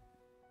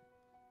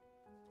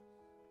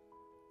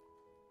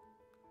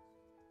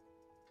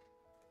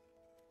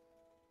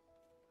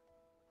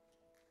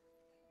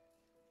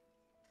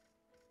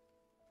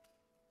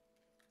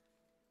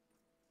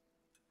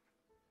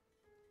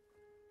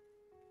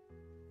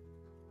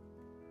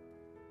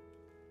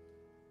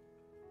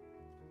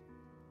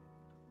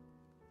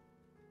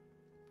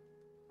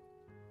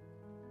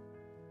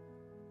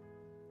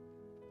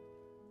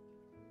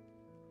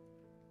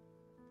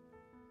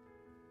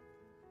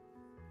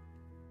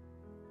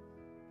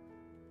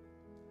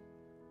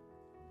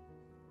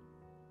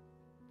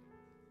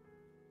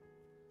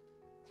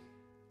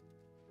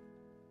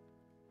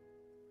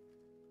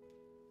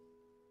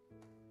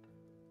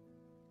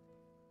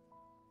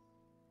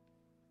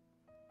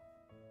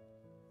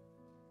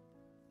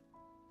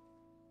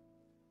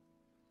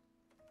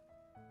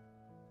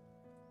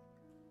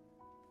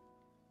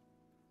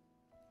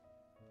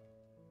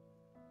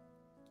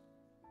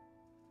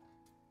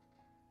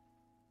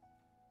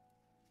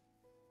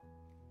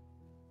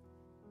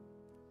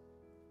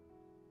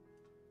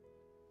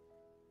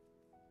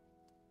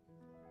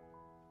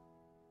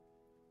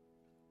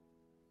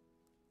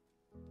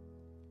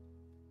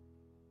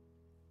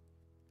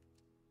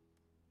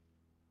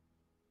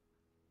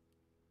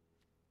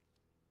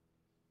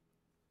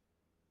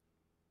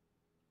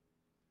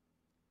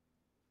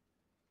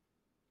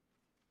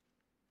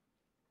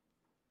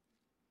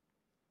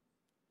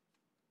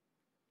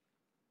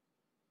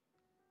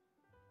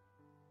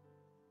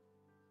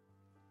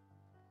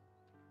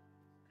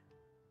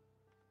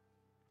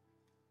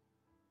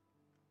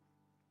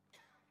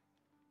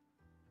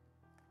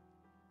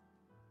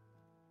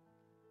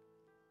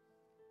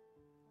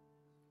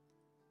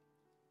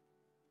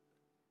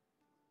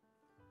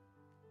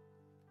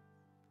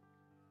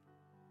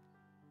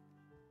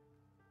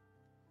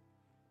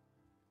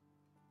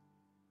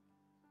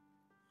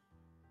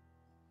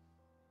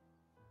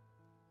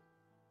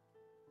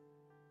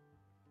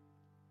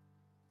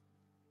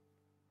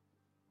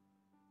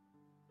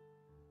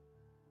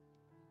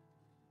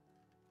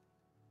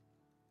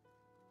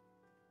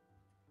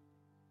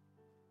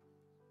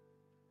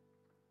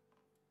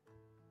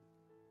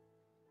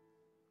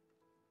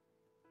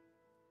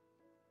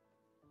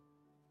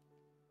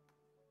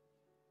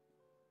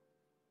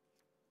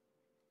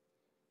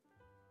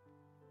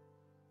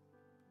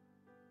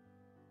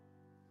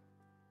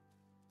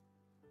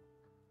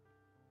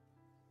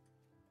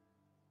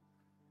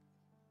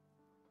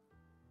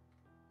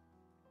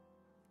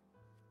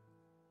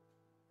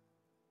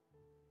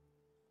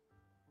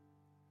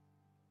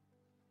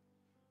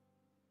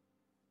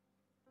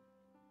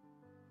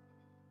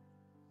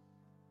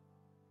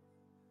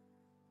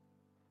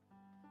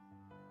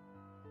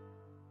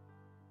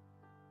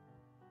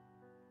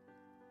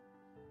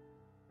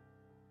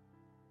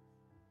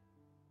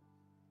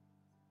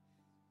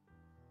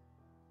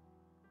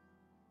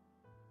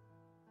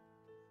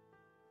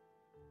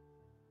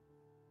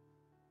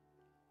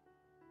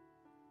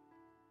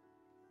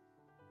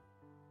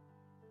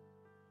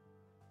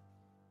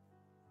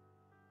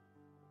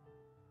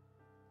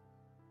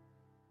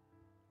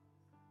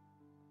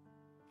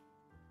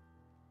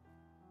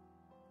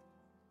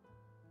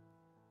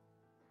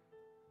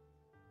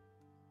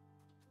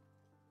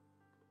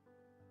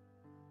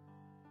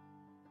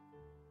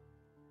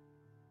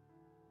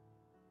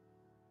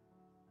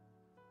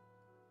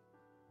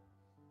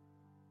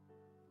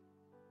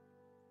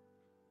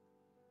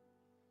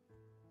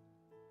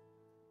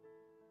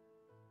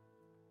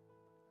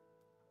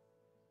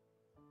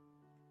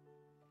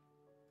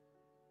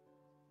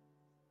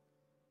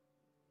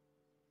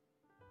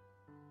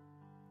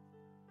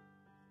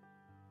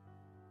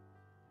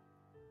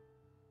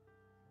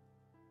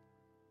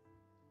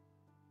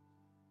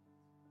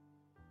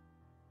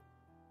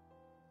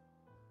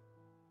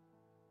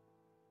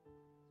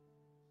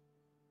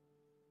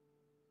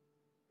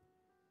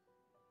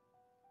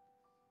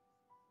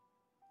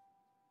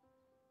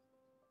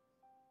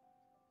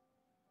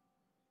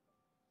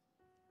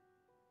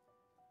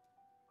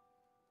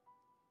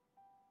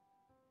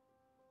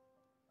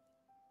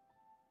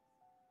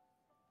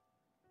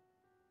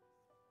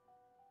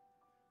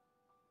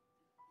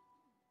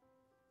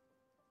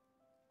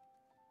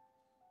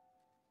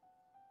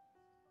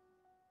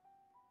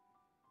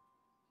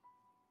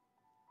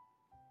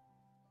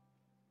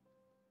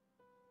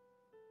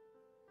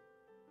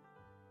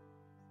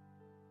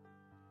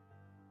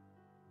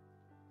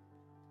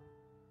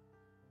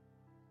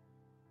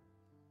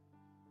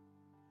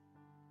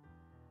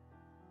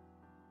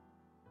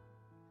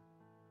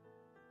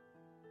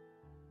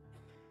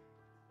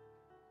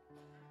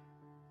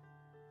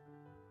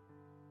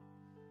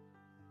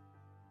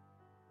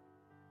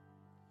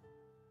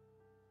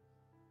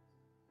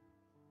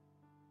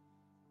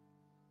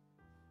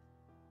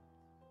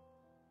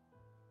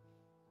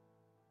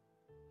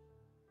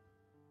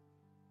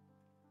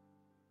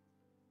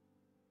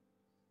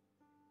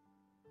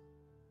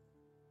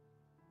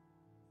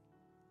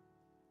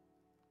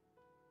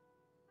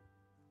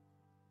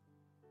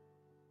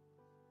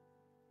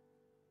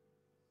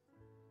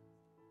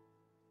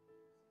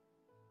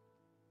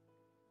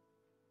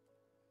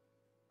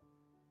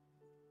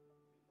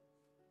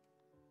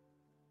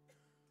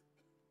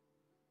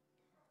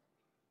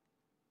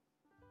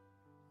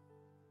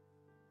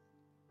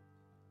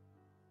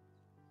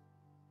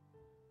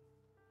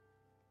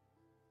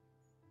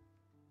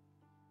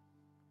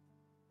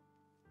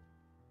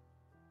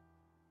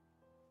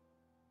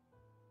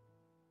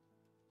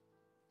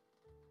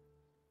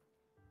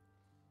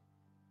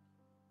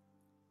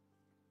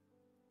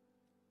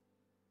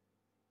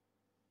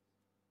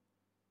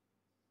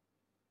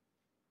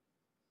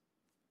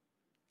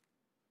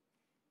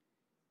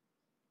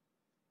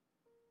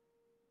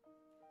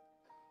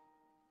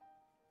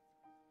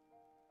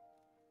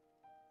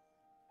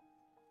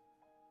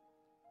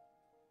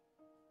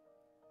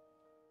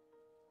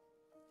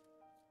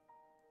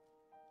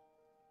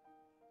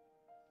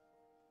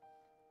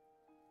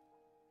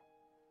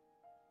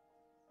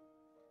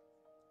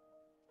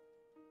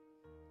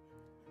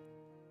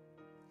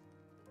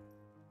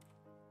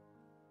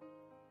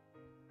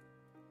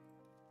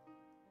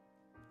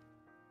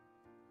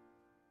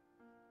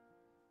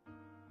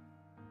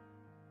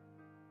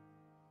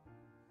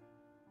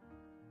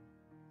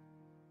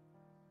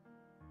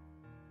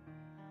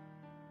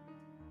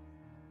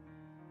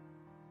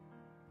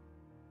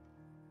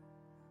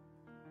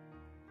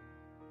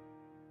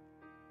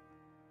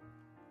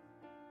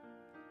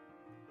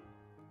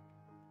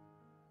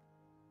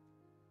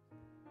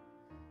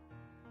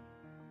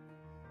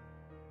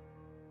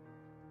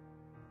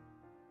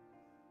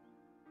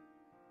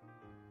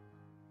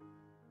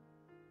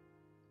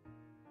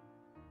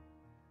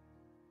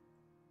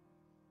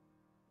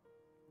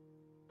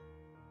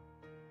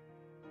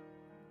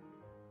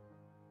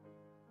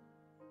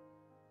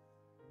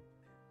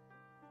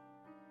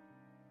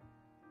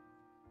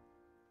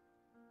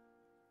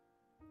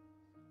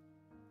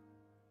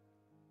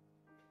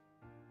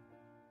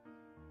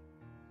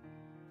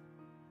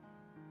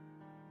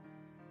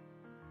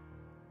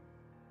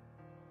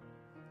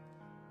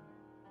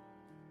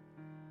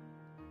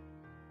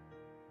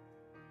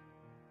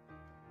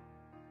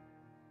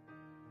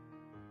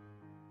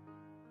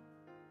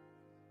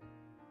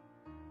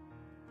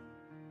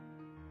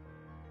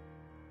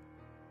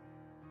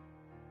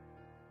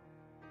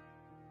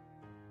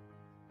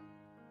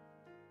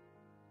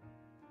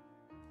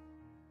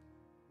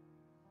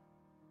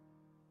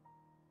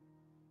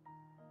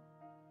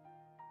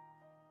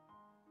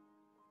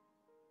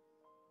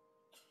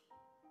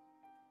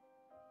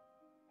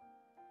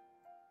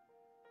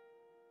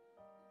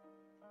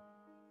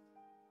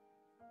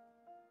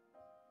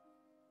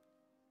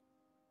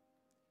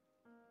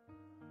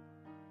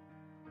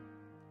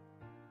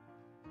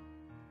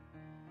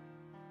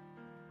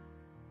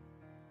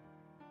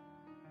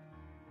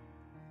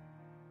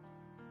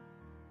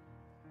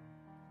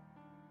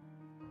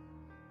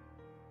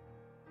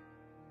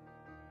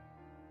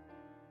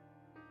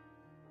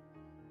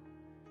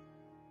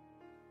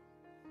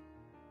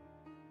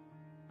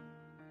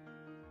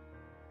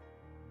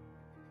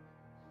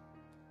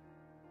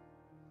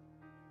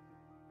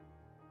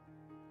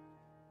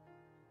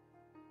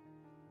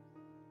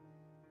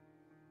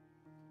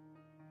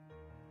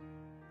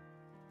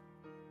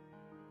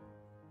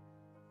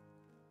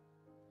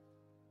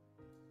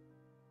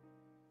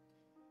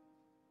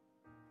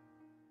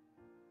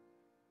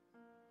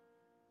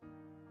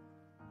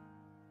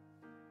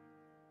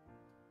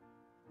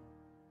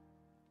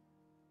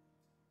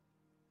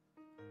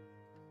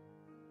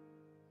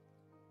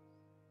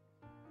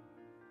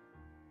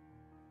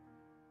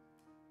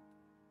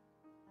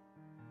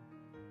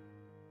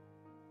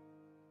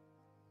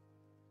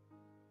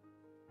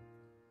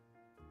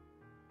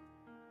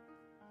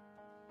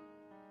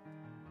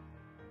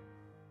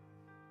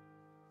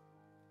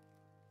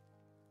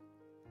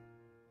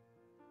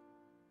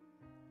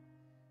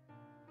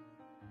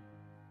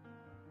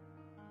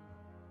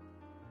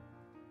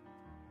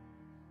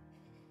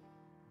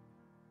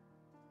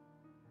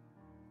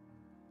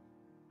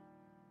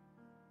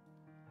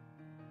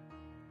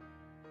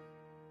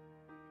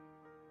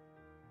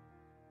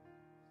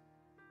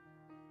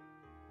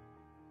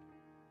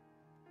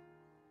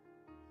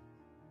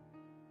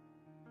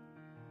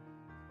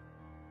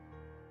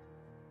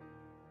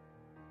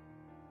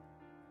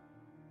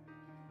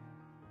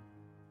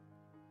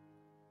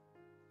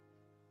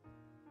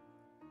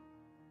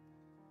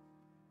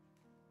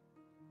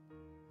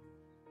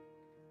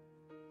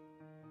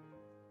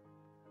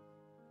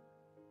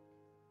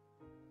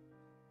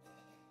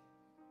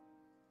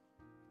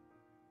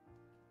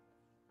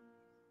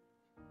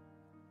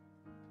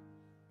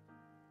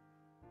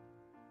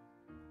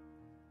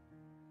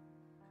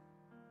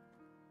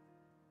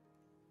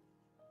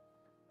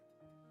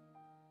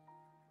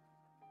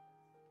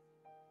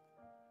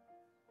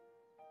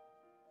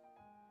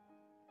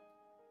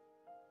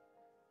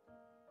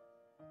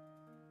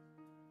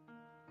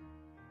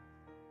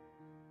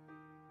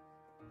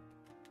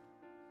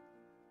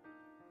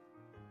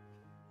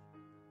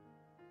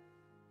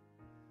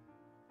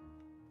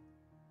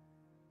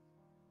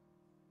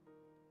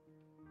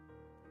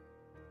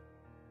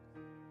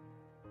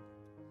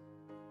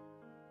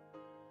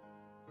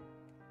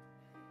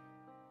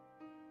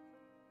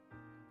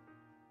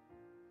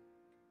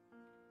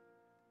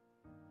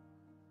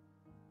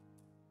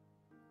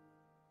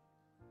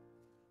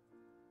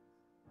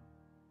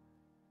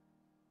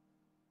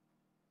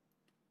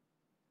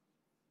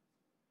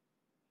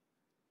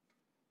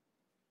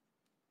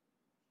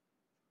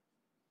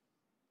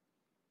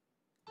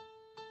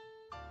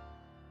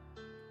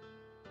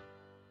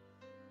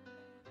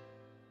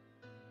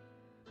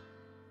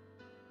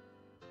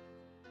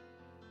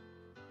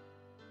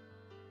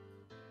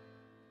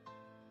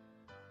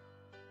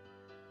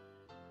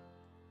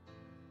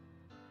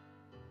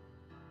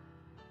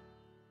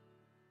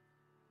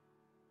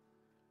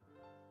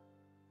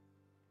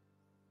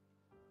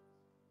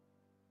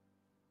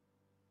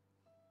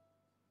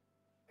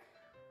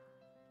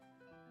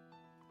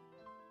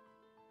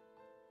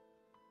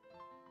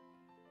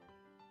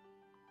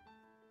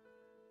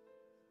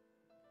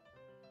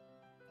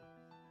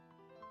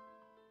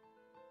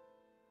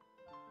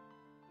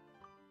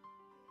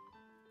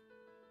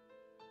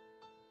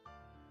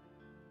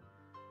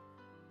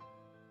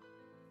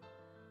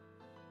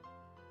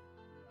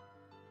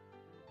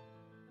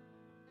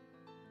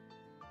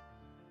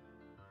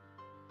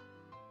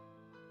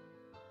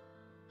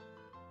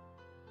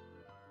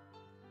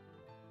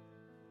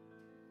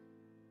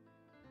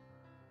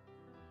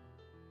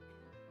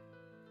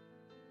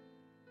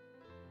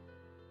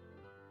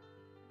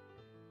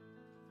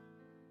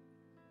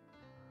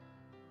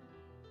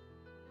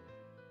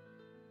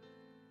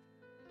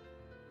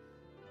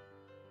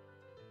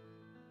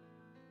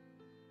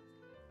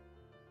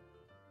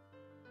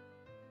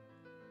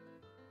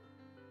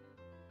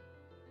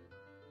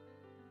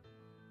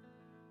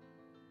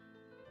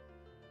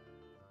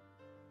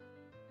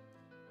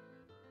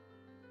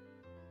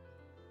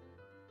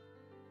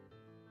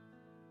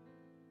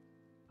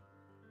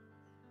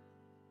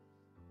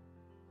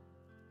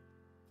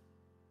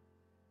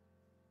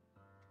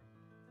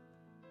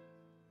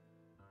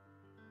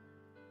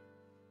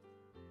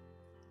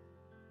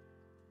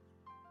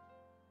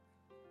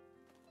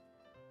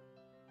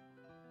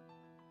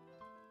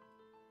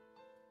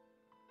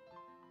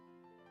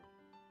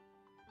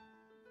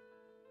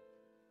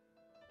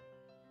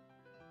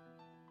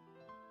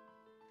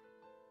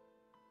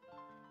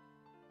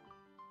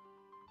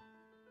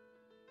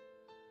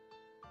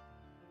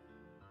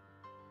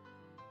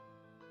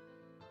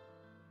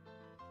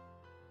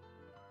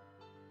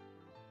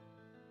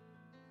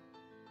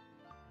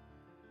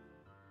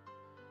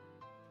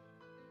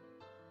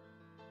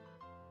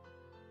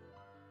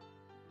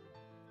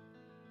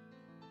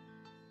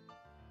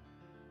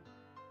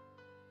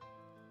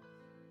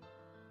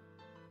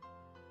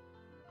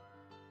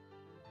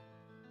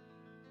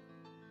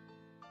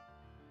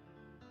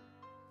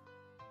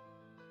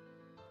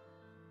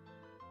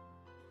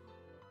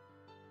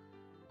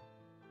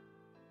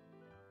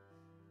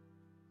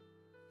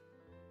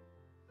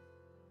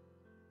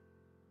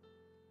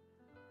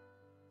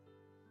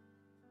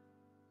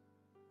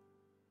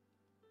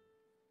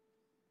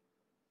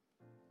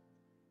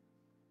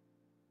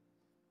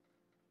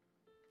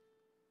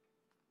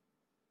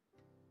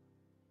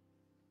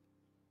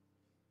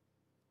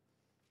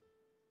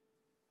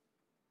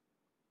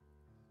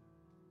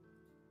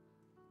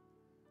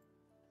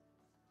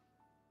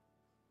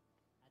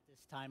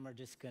 This time we're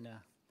just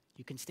gonna,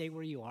 you can stay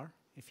where you are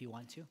if you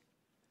want to.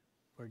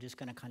 We're just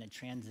gonna kind of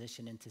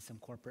transition into some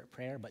corporate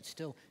prayer, but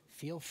still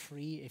feel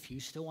free, if you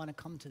still wanna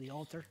come to the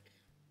altar,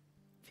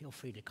 feel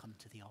free to come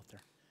to the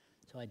altar.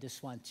 So I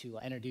just want to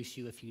introduce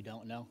you if you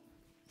don't know.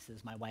 This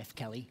is my wife,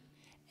 Kelly,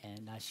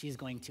 and she's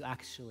going to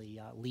actually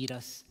lead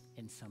us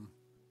in some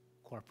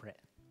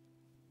corporate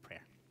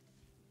prayer.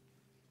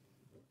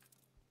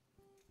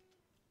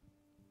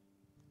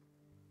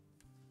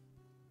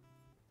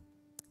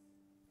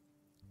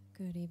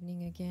 Good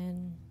evening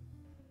again.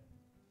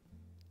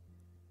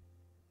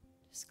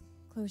 Just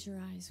close your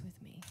eyes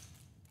with me.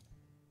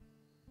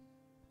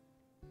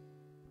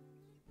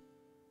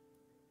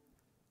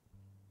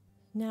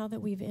 Now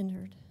that we've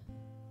entered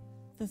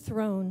the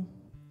throne,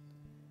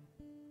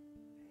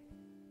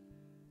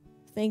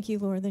 thank you,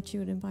 Lord, that you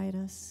would invite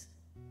us.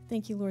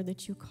 Thank you, Lord,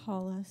 that you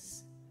call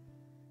us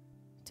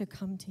to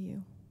come to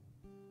you.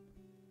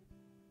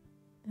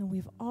 And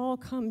we've all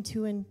come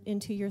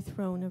into your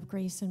throne of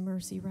grace and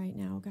mercy right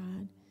now,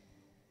 God.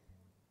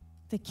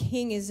 The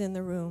King is in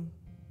the room.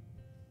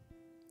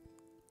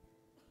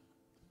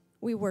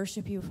 We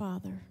worship you,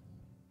 Father.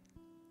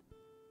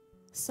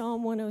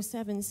 Psalm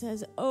 107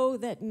 says, "Oh,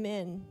 that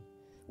men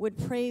would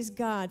praise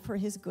God for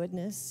his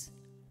goodness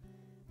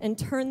and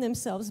turn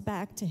themselves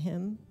back to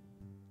him."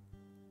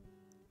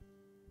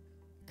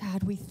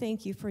 God, we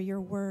thank you for your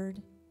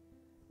word.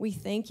 We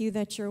thank you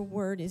that your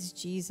word is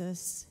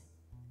Jesus.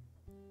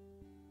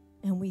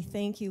 And we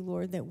thank you,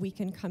 Lord, that we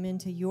can come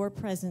into your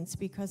presence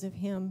because of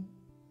him.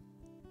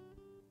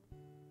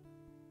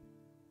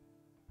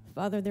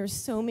 Father, there's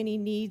so many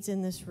needs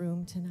in this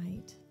room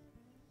tonight.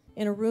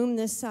 In a room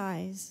this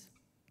size.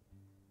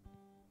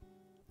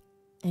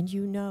 And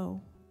you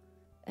know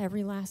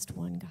every last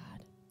one,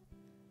 God.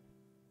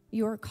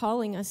 You are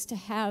calling us to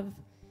have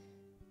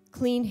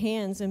clean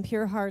hands and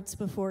pure hearts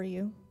before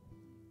you.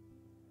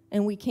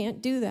 And we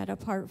can't do that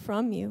apart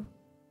from you.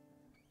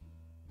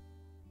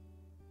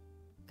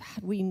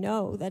 God, we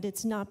know that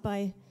it's not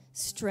by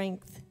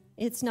strength,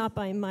 it's not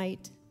by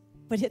might,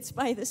 but it's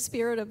by the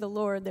Spirit of the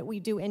Lord that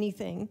we do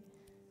anything,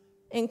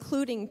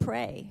 including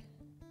pray.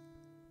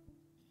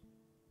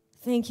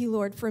 Thank you,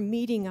 Lord, for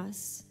meeting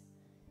us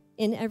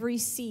in every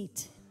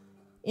seat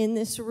in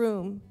this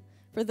room.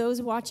 For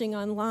those watching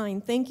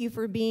online, thank you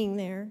for being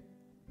there.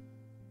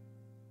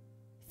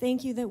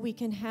 Thank you that we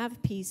can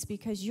have peace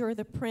because you're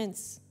the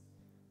Prince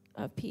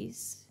of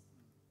Peace.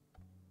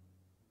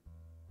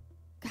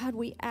 God,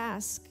 we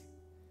ask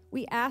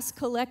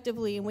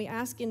collectively and we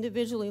ask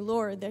individually,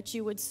 Lord, that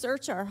you would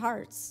search our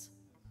hearts.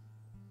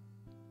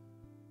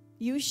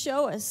 You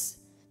show us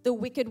the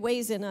wicked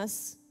ways in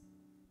us.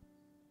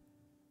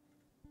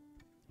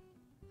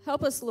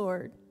 Help us,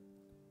 Lord,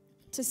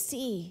 to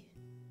see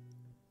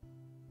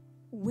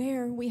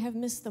where we have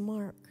missed the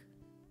mark.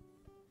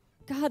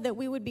 God, that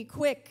we would be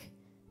quick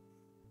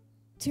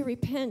to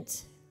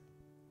repent,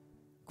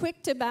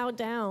 quick to bow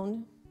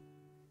down,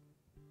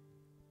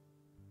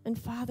 and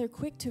Father,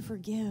 quick to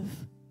forgive.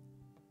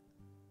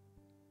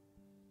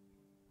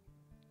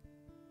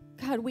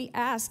 God, we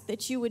ask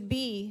that you would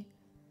be,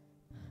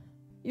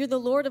 you're the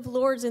Lord of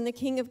Lords and the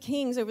King of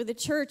Kings over the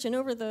church and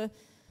over the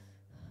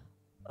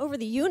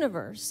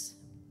universe.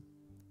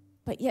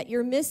 But yet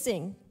you're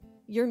missing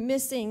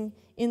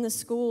in the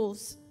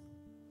schools.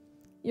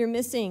 You're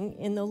missing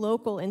in the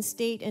local and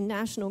state and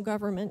national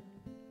government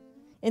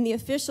and the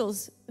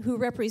officials who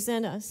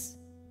represent us.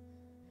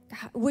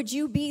 God, would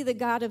you be the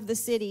God of the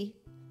city?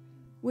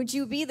 Would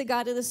you be the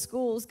God of the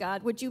schools,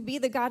 God? Would you be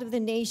the God of the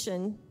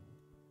nation?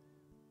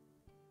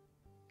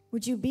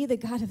 Would you be the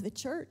God of the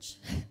church?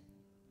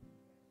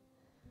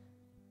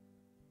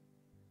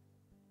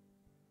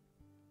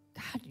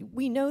 God,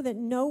 we know that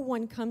no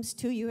one comes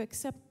to you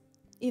except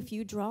if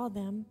you draw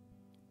them.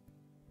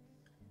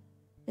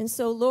 And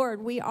so,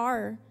 Lord, we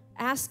are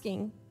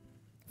asking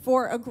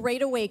for a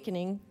great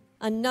awakening,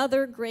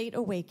 another great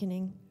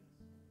awakening.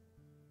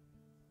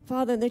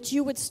 Father, that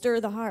you would stir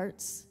the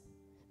hearts,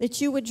 that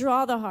you would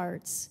draw the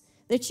hearts,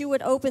 that you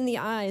would open the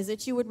eyes,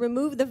 that you would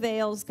remove the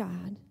veils,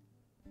 God.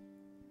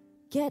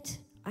 Get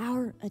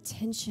our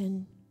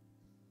attention.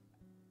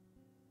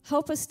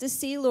 Help us to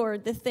see,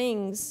 Lord, the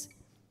things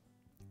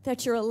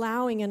that you're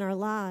allowing in our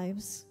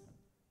lives,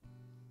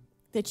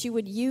 that you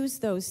would use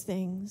those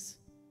things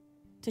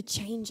to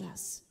change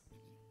us.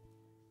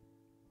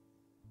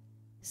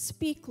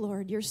 Speak,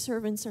 Lord, your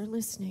servants are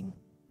listening.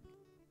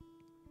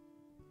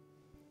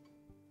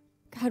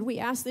 God, we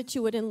ask that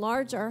you would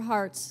enlarge our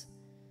hearts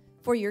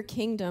for your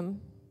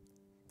kingdom,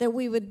 that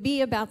we would be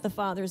about the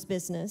Father's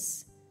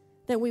business,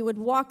 that we would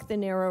walk the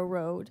narrow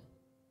road.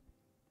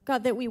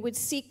 God, that we would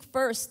seek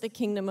first the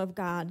kingdom of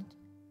God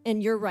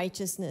and your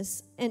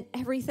righteousness, and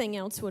everything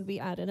else would be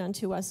added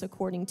unto us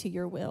according to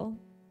your will.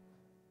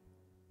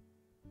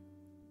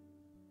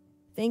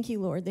 Thank you,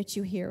 Lord, that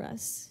you hear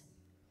us.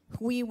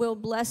 We will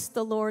bless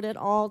the Lord at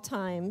all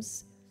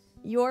times.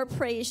 Your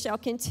praise shall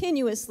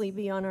continuously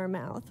be on our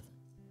mouth.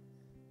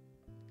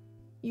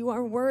 You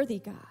are worthy,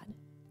 God.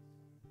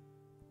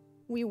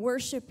 We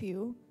worship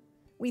you.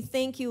 We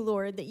thank you,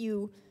 Lord, that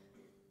you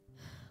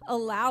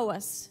allow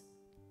us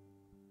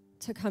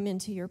to come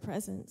into your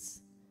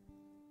presence.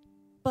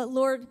 But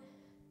Lord,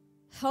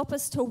 help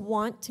us to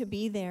want to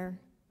be there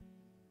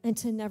and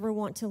to never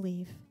want to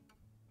leave.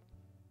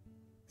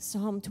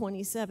 Psalm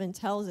 27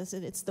 tells us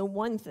that it's the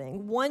one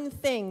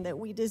thing that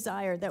we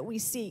desire, that we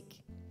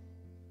seek,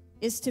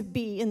 is to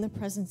be in the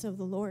presence of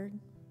the Lord,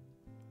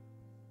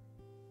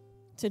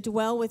 to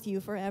dwell with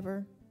you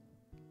forever.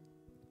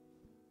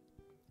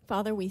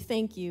 Father, we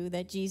thank you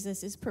that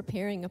Jesus is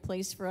preparing a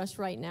place for us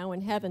right now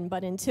in heaven,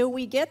 but until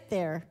we get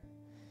there,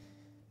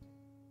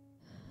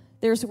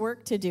 there's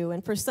work to do,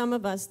 and for some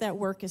of us, that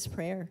work is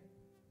prayer.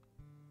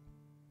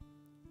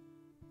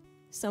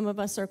 Some of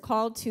us are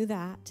called to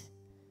that.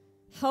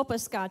 Help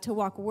us, God, to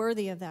walk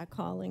worthy of that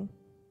calling.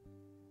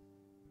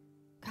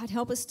 God,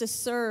 help us to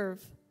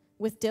serve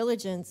with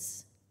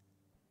diligence.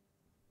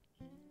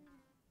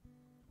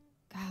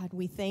 God,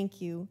 we thank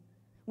you.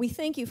 We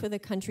thank you for the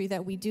country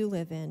that we do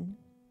live in.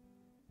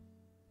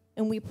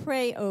 And we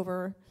pray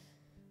over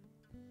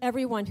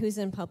everyone who's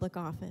in public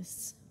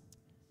office,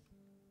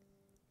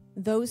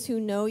 those who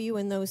know you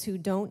and those who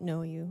don't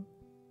know you.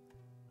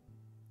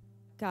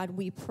 God,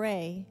 we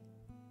pray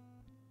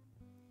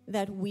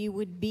that we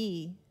would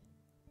be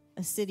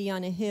a city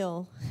on a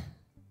hill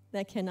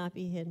that cannot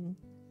be hidden.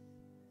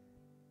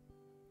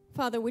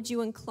 Father, would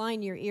you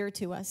incline your ear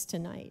to us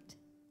tonight?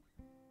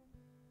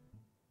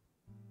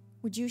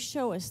 Would you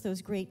show us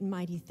those great and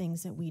mighty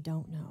things that we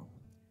don't know?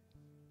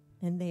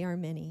 And they are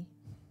many.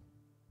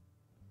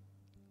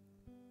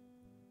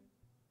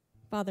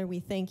 Father, we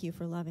thank you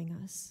for loving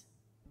us.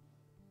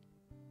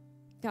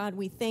 God,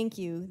 we thank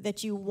you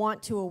that you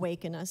want to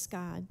awaken us,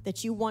 God,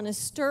 that you want to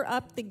stir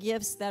up the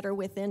gifts that are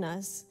within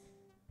us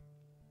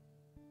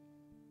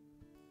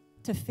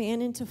to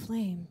fan into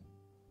flame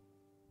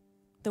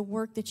the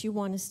work that you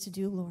want us to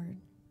do, Lord.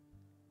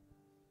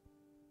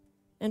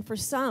 And for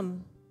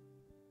some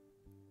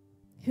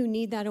who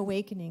need that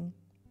awakening,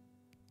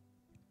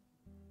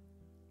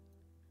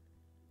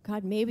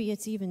 God, maybe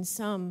it's even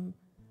some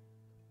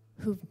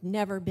who've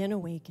never been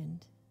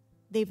awakened.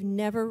 They've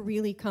never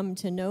really come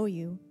to know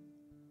you.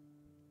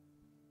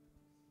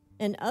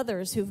 And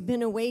others who've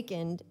been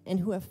awakened and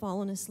who have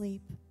fallen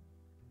asleep.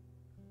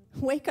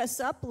 Wake us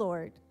up,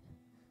 Lord.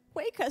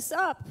 Wake us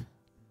up.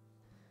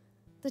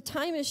 The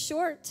time is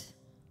short.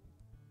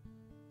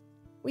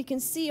 We can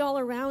see all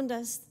around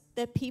us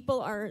that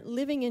people are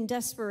living in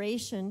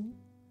desperation.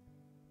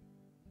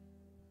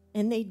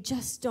 And they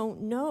just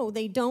don't know.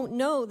 They don't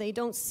know. They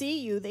don't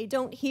see you. They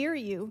don't hear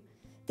you.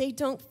 They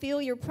don't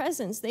feel your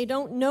presence. They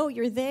don't know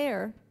you're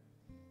there.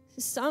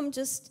 Some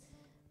just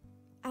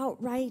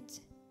outright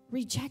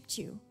reject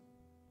you.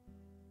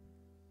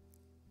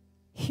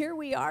 Here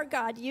we are,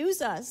 God.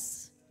 Use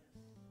us.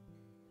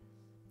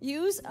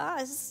 Use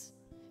us.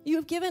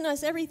 You've given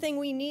us everything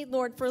we need,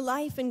 Lord, for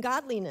life and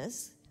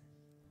godliness.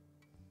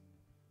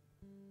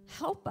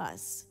 Help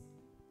us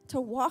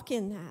to walk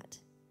in that.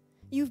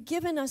 You've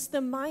given us the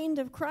mind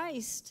of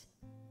Christ.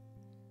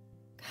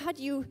 God,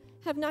 you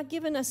have not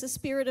given us a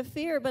spirit of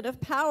fear, but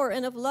of power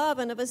and of love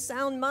and of a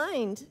sound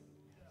mind.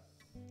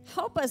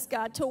 Help us,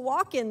 God, to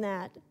walk in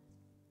that.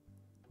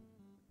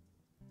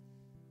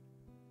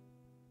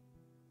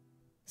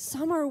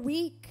 Some are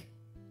weak.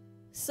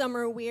 Some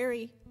are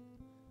weary.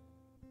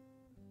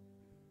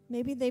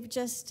 Maybe they've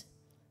just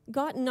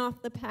gotten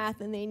off the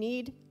path and they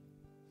need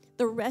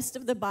the rest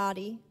of the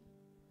body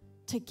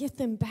to get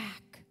them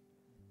back.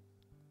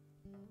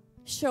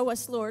 Show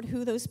us, Lord,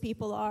 who those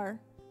people are.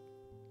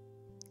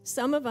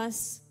 Some of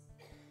us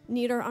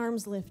need our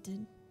arms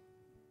lifted.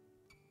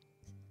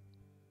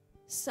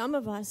 Some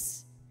of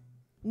us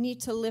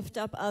need to lift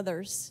up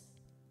others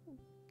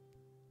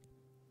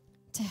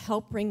to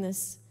help bring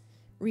this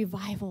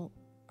revival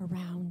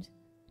around.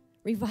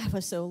 Revive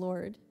us, O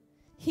Lord.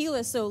 Heal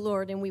us, O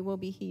Lord, and we will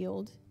be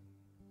healed.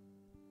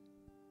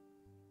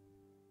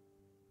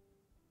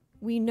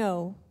 We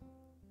know,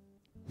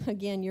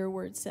 again, your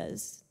word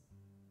says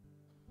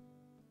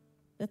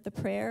that the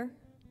prayer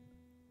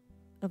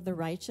of the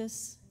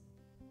righteous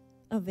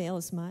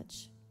avails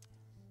much.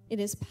 It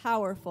is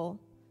powerful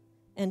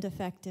and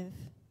effective.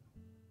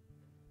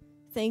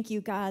 Thank you,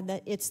 God,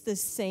 that it's the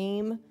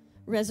same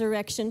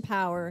resurrection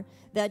power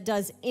that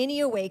does any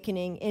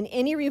awakening in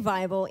any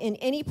revival in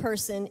any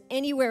person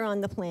anywhere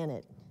on the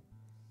planet.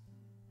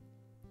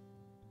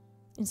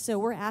 And so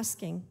we're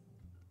asking.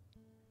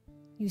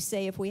 You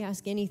say if we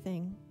ask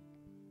anything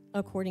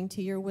according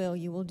to your will,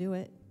 you will do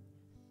it.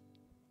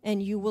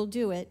 And you will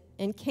do it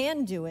and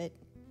can do it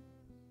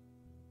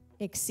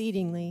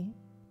exceedingly,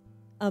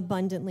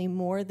 abundantly,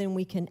 more than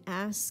we can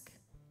ask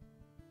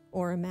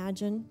or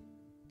imagine.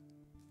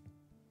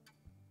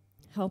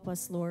 Help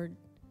us, Lord,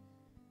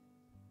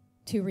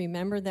 to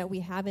remember that we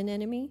have an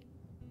enemy.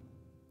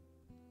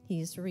 He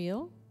is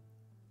real,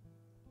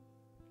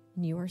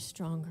 and you are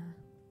stronger.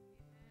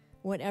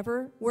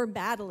 Whatever we're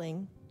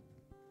battling,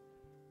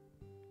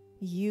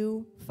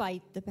 you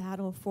fight the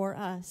battle for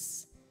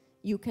us.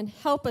 You can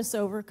help us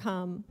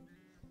overcome.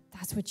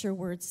 That's what your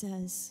word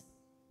says.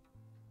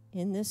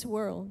 In this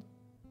world,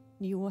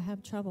 you will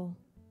have trouble.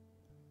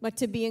 but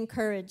to be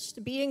encouraged.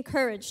 To be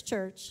encouraged,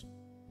 church.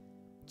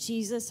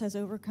 Jesus has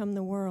overcome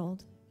the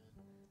world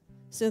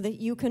so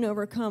that you can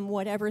overcome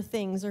whatever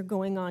things are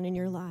going on in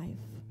your life.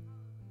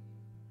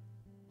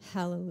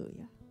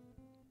 Hallelujah.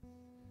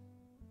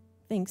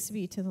 Thanks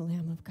be to the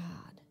Lamb of God.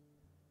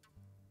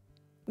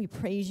 We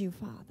praise you,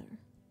 Father.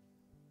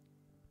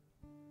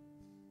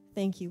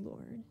 Thank you,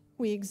 Lord.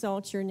 We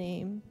exalt your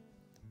name.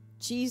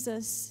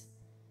 Jesus,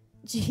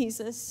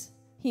 Jesus,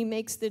 he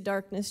makes the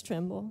darkness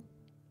tremble.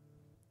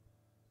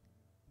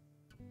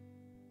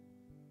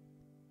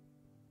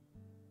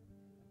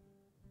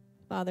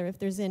 Father, if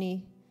there's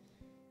anything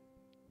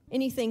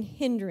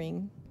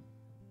hindering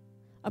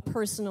a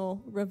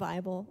personal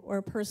revival or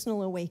a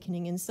personal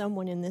awakening in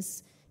someone in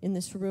this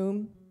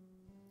room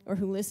or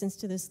who listens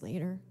to this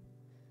later,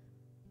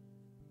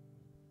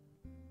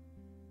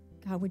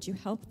 God, would you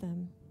help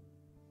them?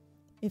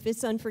 If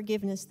it's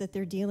unforgiveness that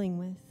they're dealing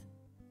with,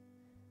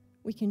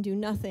 we can do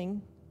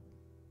nothing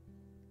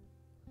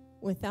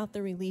without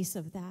the release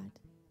of that.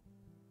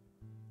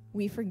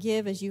 We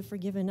forgive as you've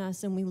forgiven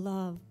us, and we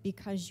love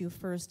because you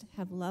first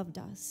have loved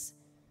us.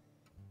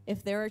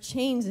 If there are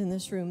chains in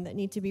this room that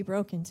need to be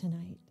broken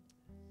tonight,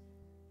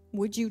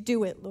 would you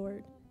do it,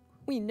 Lord?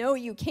 We know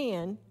you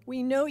can.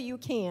 We know you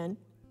can.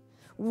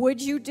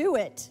 Would you do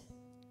it?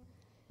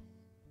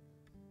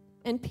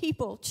 And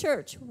people,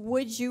 church,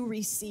 would you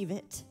receive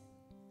it?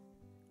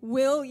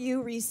 Will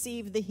you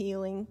receive the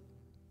healing?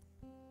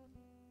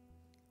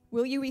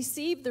 Will you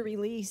receive the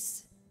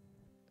release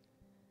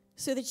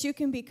so that you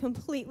can be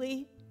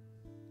completely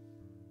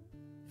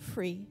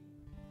free?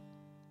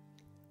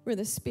 Where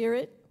the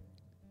Spirit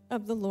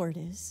of the Lord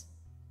is,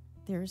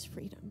 there is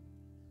freedom.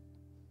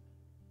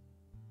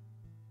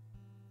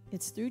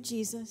 It's through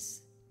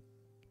Jesus,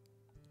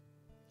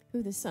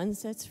 who the Son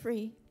sets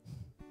free.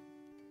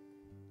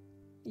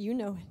 You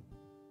know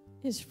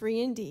it is free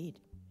indeed.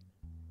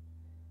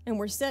 And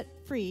we're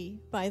set free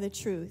by the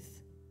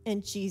truth,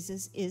 and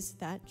Jesus is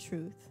that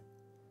truth.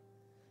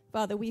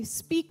 Father, we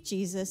speak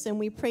Jesus and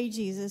we pray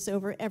Jesus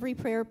over every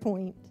prayer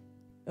point,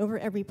 over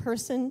every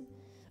person,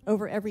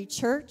 over every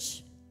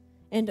church,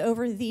 and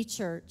over the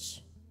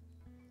church.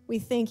 We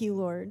thank you,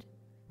 Lord,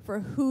 for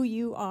who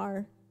you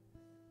are,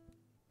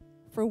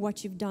 for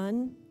what you've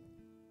done,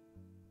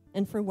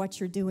 and for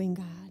what you're doing,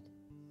 God.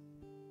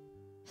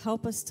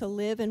 Help us to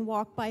live and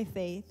walk by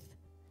faith.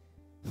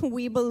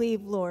 We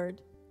believe,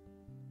 Lord.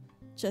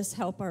 Just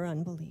help our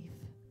unbelief.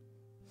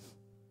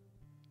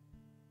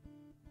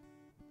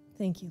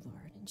 Thank you,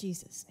 Lord, in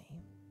Jesus'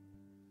 name.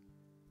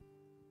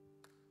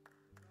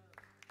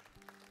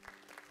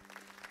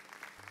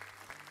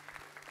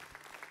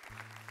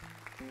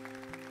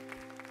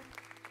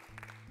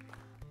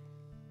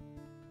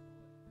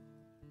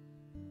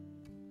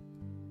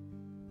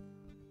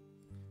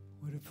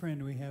 What a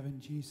friend we have in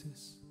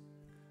Jesus.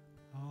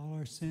 All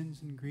our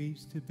sins and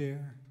griefs to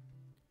bear.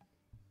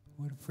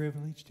 What a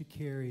privilege to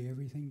carry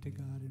everything to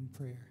God in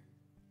prayer.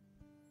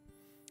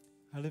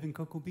 I live in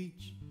Cocoa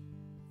Beach,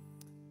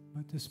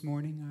 but this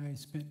morning I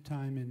spent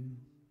time in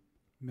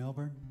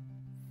Melbourne.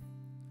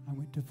 I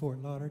went to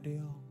Fort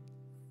Lauderdale.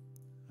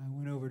 I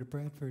went over to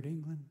Bradford,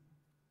 England.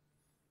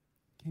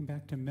 Came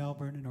back to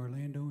Melbourne and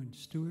Orlando and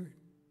Stewart.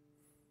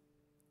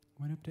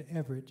 Went up to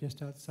Everett,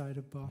 just outside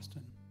of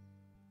Boston.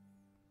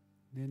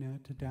 Then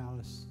out to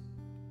Dallas.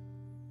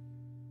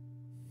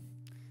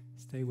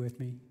 Stay with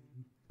me.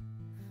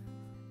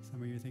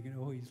 Some of you are thinking,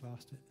 oh, he's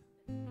lost it.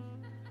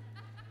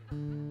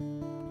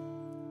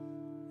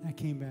 I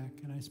came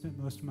back and I spent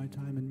most of my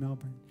time in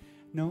Melbourne.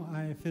 No,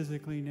 I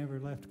physically never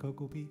left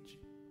Cocoa Beach.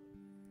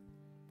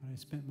 But I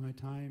spent my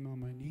time on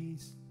my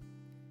knees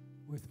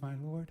with my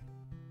Lord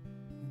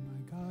and my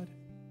God.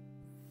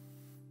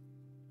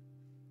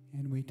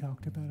 And we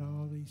talked about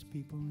all these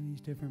people in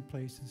these different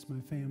places, my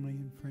family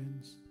and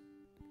friends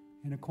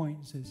and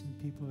acquaintances and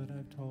people that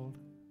I've told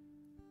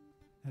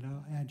that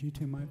I'll add you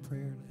to my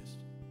prayer list.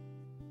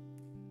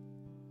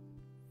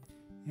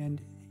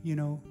 And, you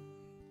know,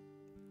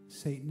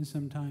 Satan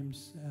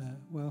sometimes,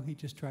 he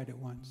just tried it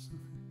once.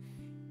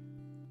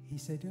 He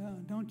said, oh,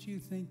 don't you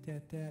think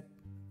that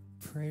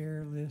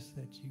prayer list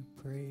that you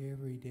pray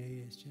every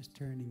day is just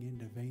turning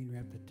into vain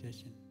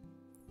repetition?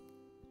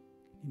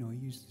 You know, he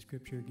used the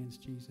scripture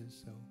against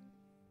Jesus, so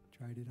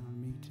tried it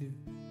on me too.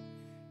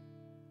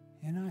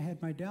 And I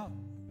had my doubt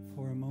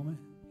for a moment,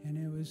 and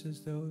it was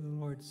as though the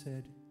Lord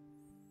said,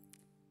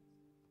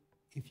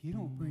 if you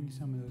don't bring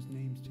some of those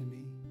names to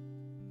me,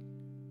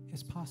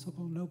 it's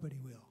possible nobody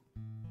will.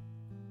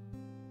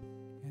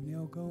 And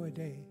they'll go a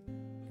day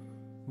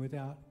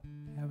without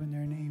having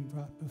their name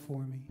brought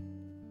before me.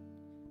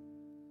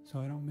 So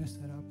I don't miss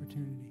that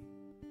opportunity.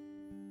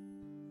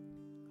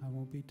 I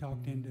won't be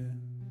talked into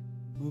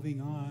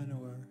moving on,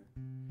 or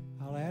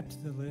I'll add to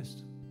the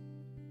list.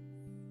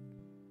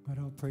 But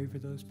I'll pray for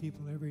those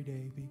people every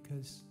day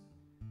because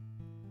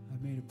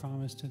I've made a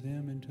promise to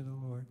them and to the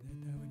Lord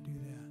that I would do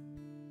that.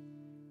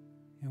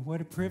 And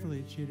what a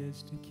privilege it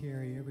is to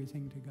carry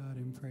everything to God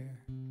in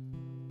prayer.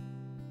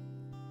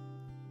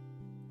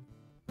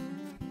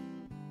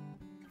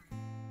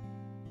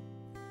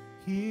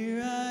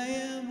 Here I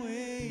am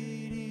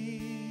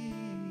waiting.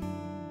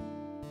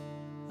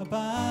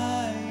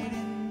 Abide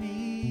in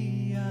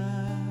me, I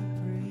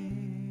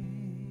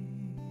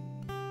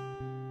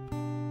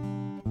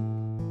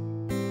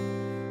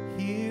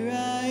pray. Here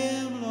I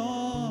am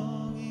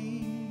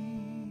longing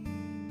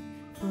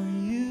for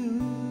you.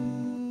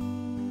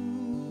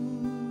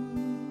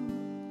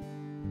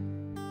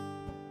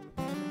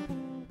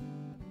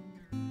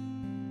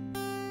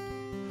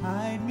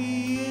 Hide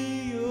me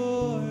in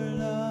your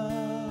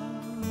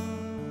love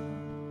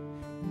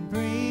and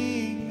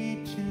bring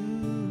me to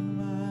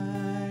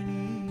my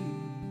knees.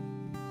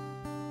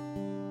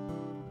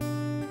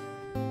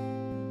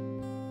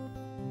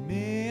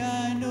 May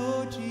I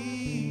know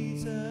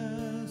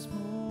Jesus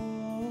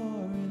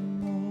more and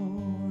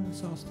more.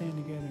 Let's all stand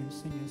together and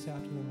sing this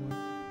out to the Lord.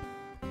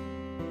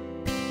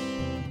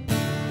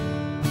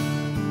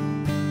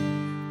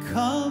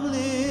 Come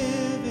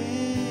live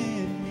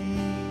in me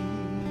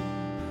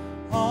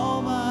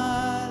all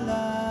my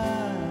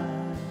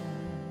life.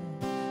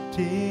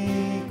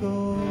 Take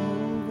over.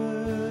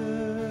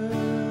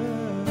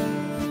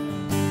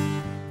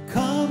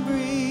 Come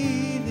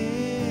breathe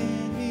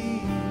in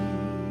me,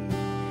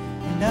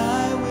 and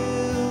I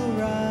will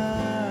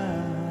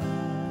rise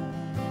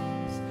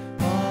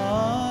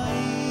on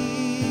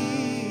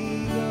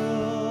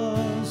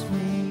eagle's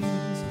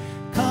wings.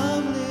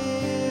 Come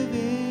live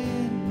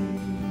in me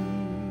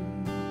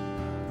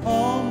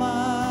all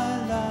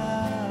my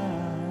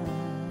life.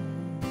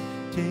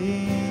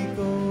 Take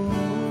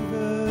over.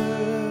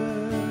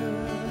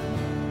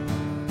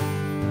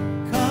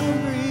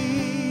 Come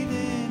breathe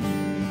in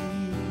me,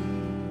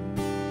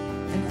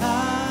 and I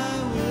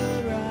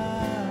will rise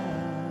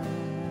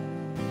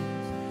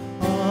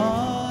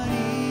on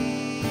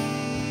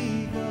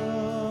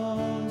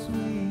eagle's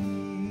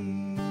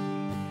wings.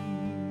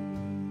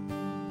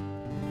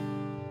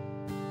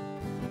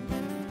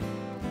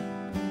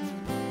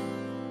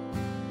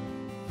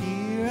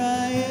 Here I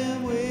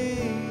am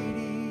waiting.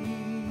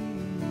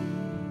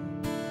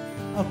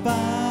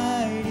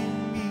 Abide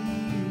in me,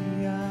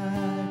 I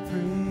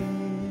pray.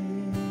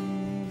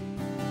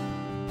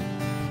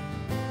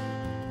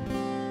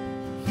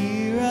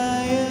 Here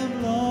I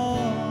am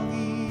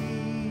longing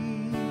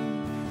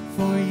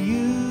for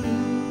you.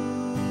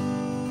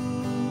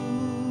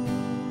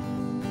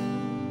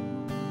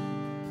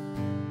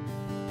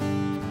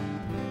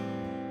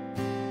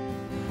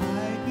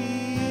 Hide me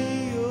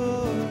in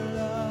your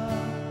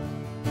love.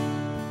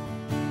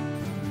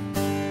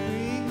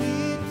 Bring me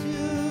to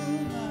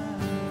my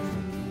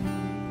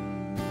knees.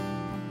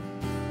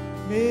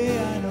 May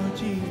I know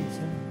Jesus.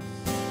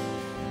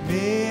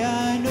 May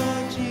I know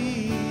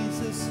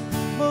Jesus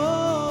more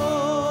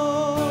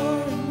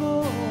and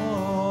more.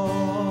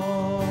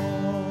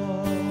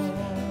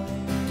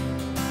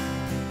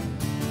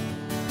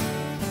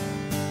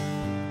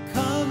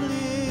 Come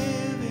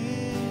live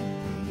in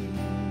me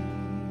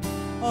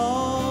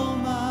all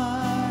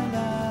my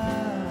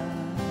life.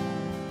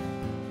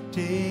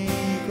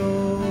 Take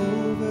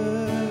over.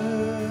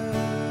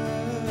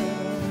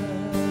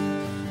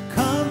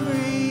 Come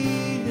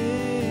breathe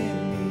in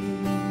me.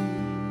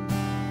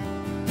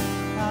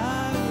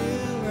 I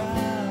will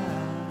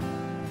rise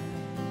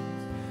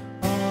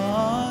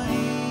on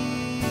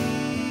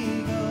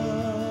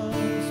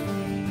eagle's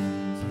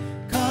wings.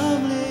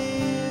 Come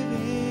live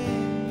in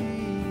me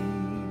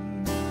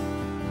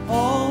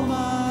all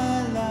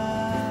my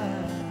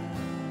life.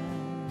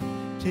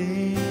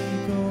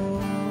 Take over.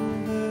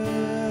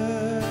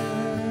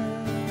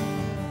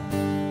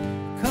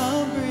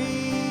 Come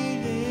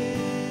breathe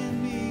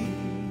in me.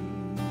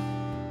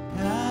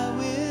 I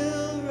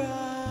will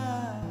rise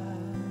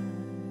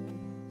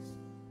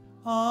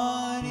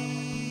on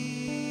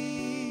eagle's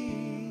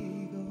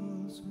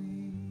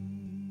wings.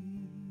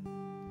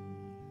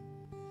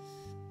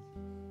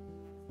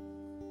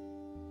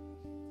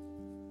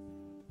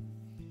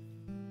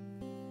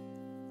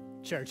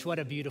 Church, what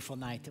a beautiful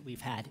night that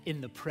we've had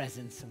in the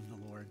presence of the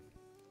Lord.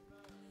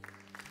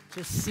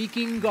 Just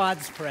seeking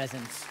God's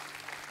presence,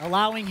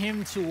 allowing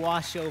Him to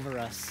wash over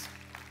us,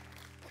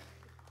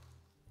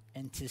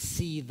 and to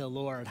see the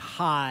Lord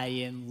high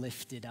and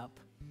lifted up.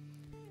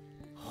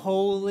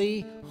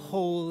 Holy,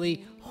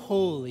 holy,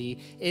 holy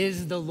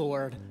is the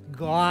Lord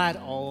God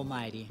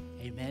Almighty.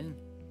 Amen.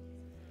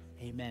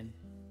 Amen.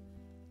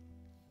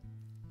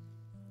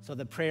 So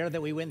the prayer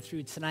that we went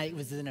through tonight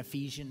was in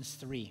Ephesians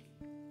 3.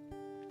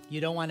 You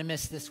don't want to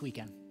miss this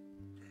weekend.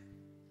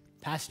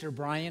 Pastor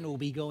Brian will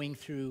be going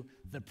through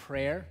the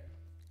prayer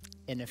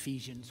in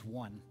Ephesians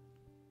 1,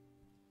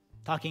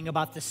 talking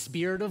about the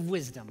spirit of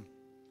wisdom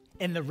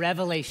and the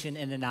revelation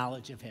and the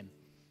knowledge of Him.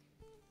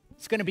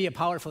 It's going to be a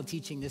powerful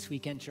teaching this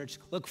weekend, church.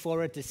 Look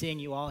forward to seeing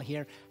you all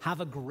here. Have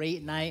a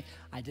great night.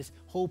 I just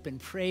hope and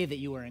pray that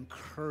you are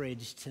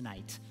encouraged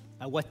tonight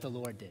by what the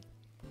Lord did.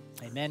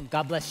 Amen.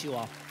 God bless you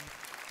all.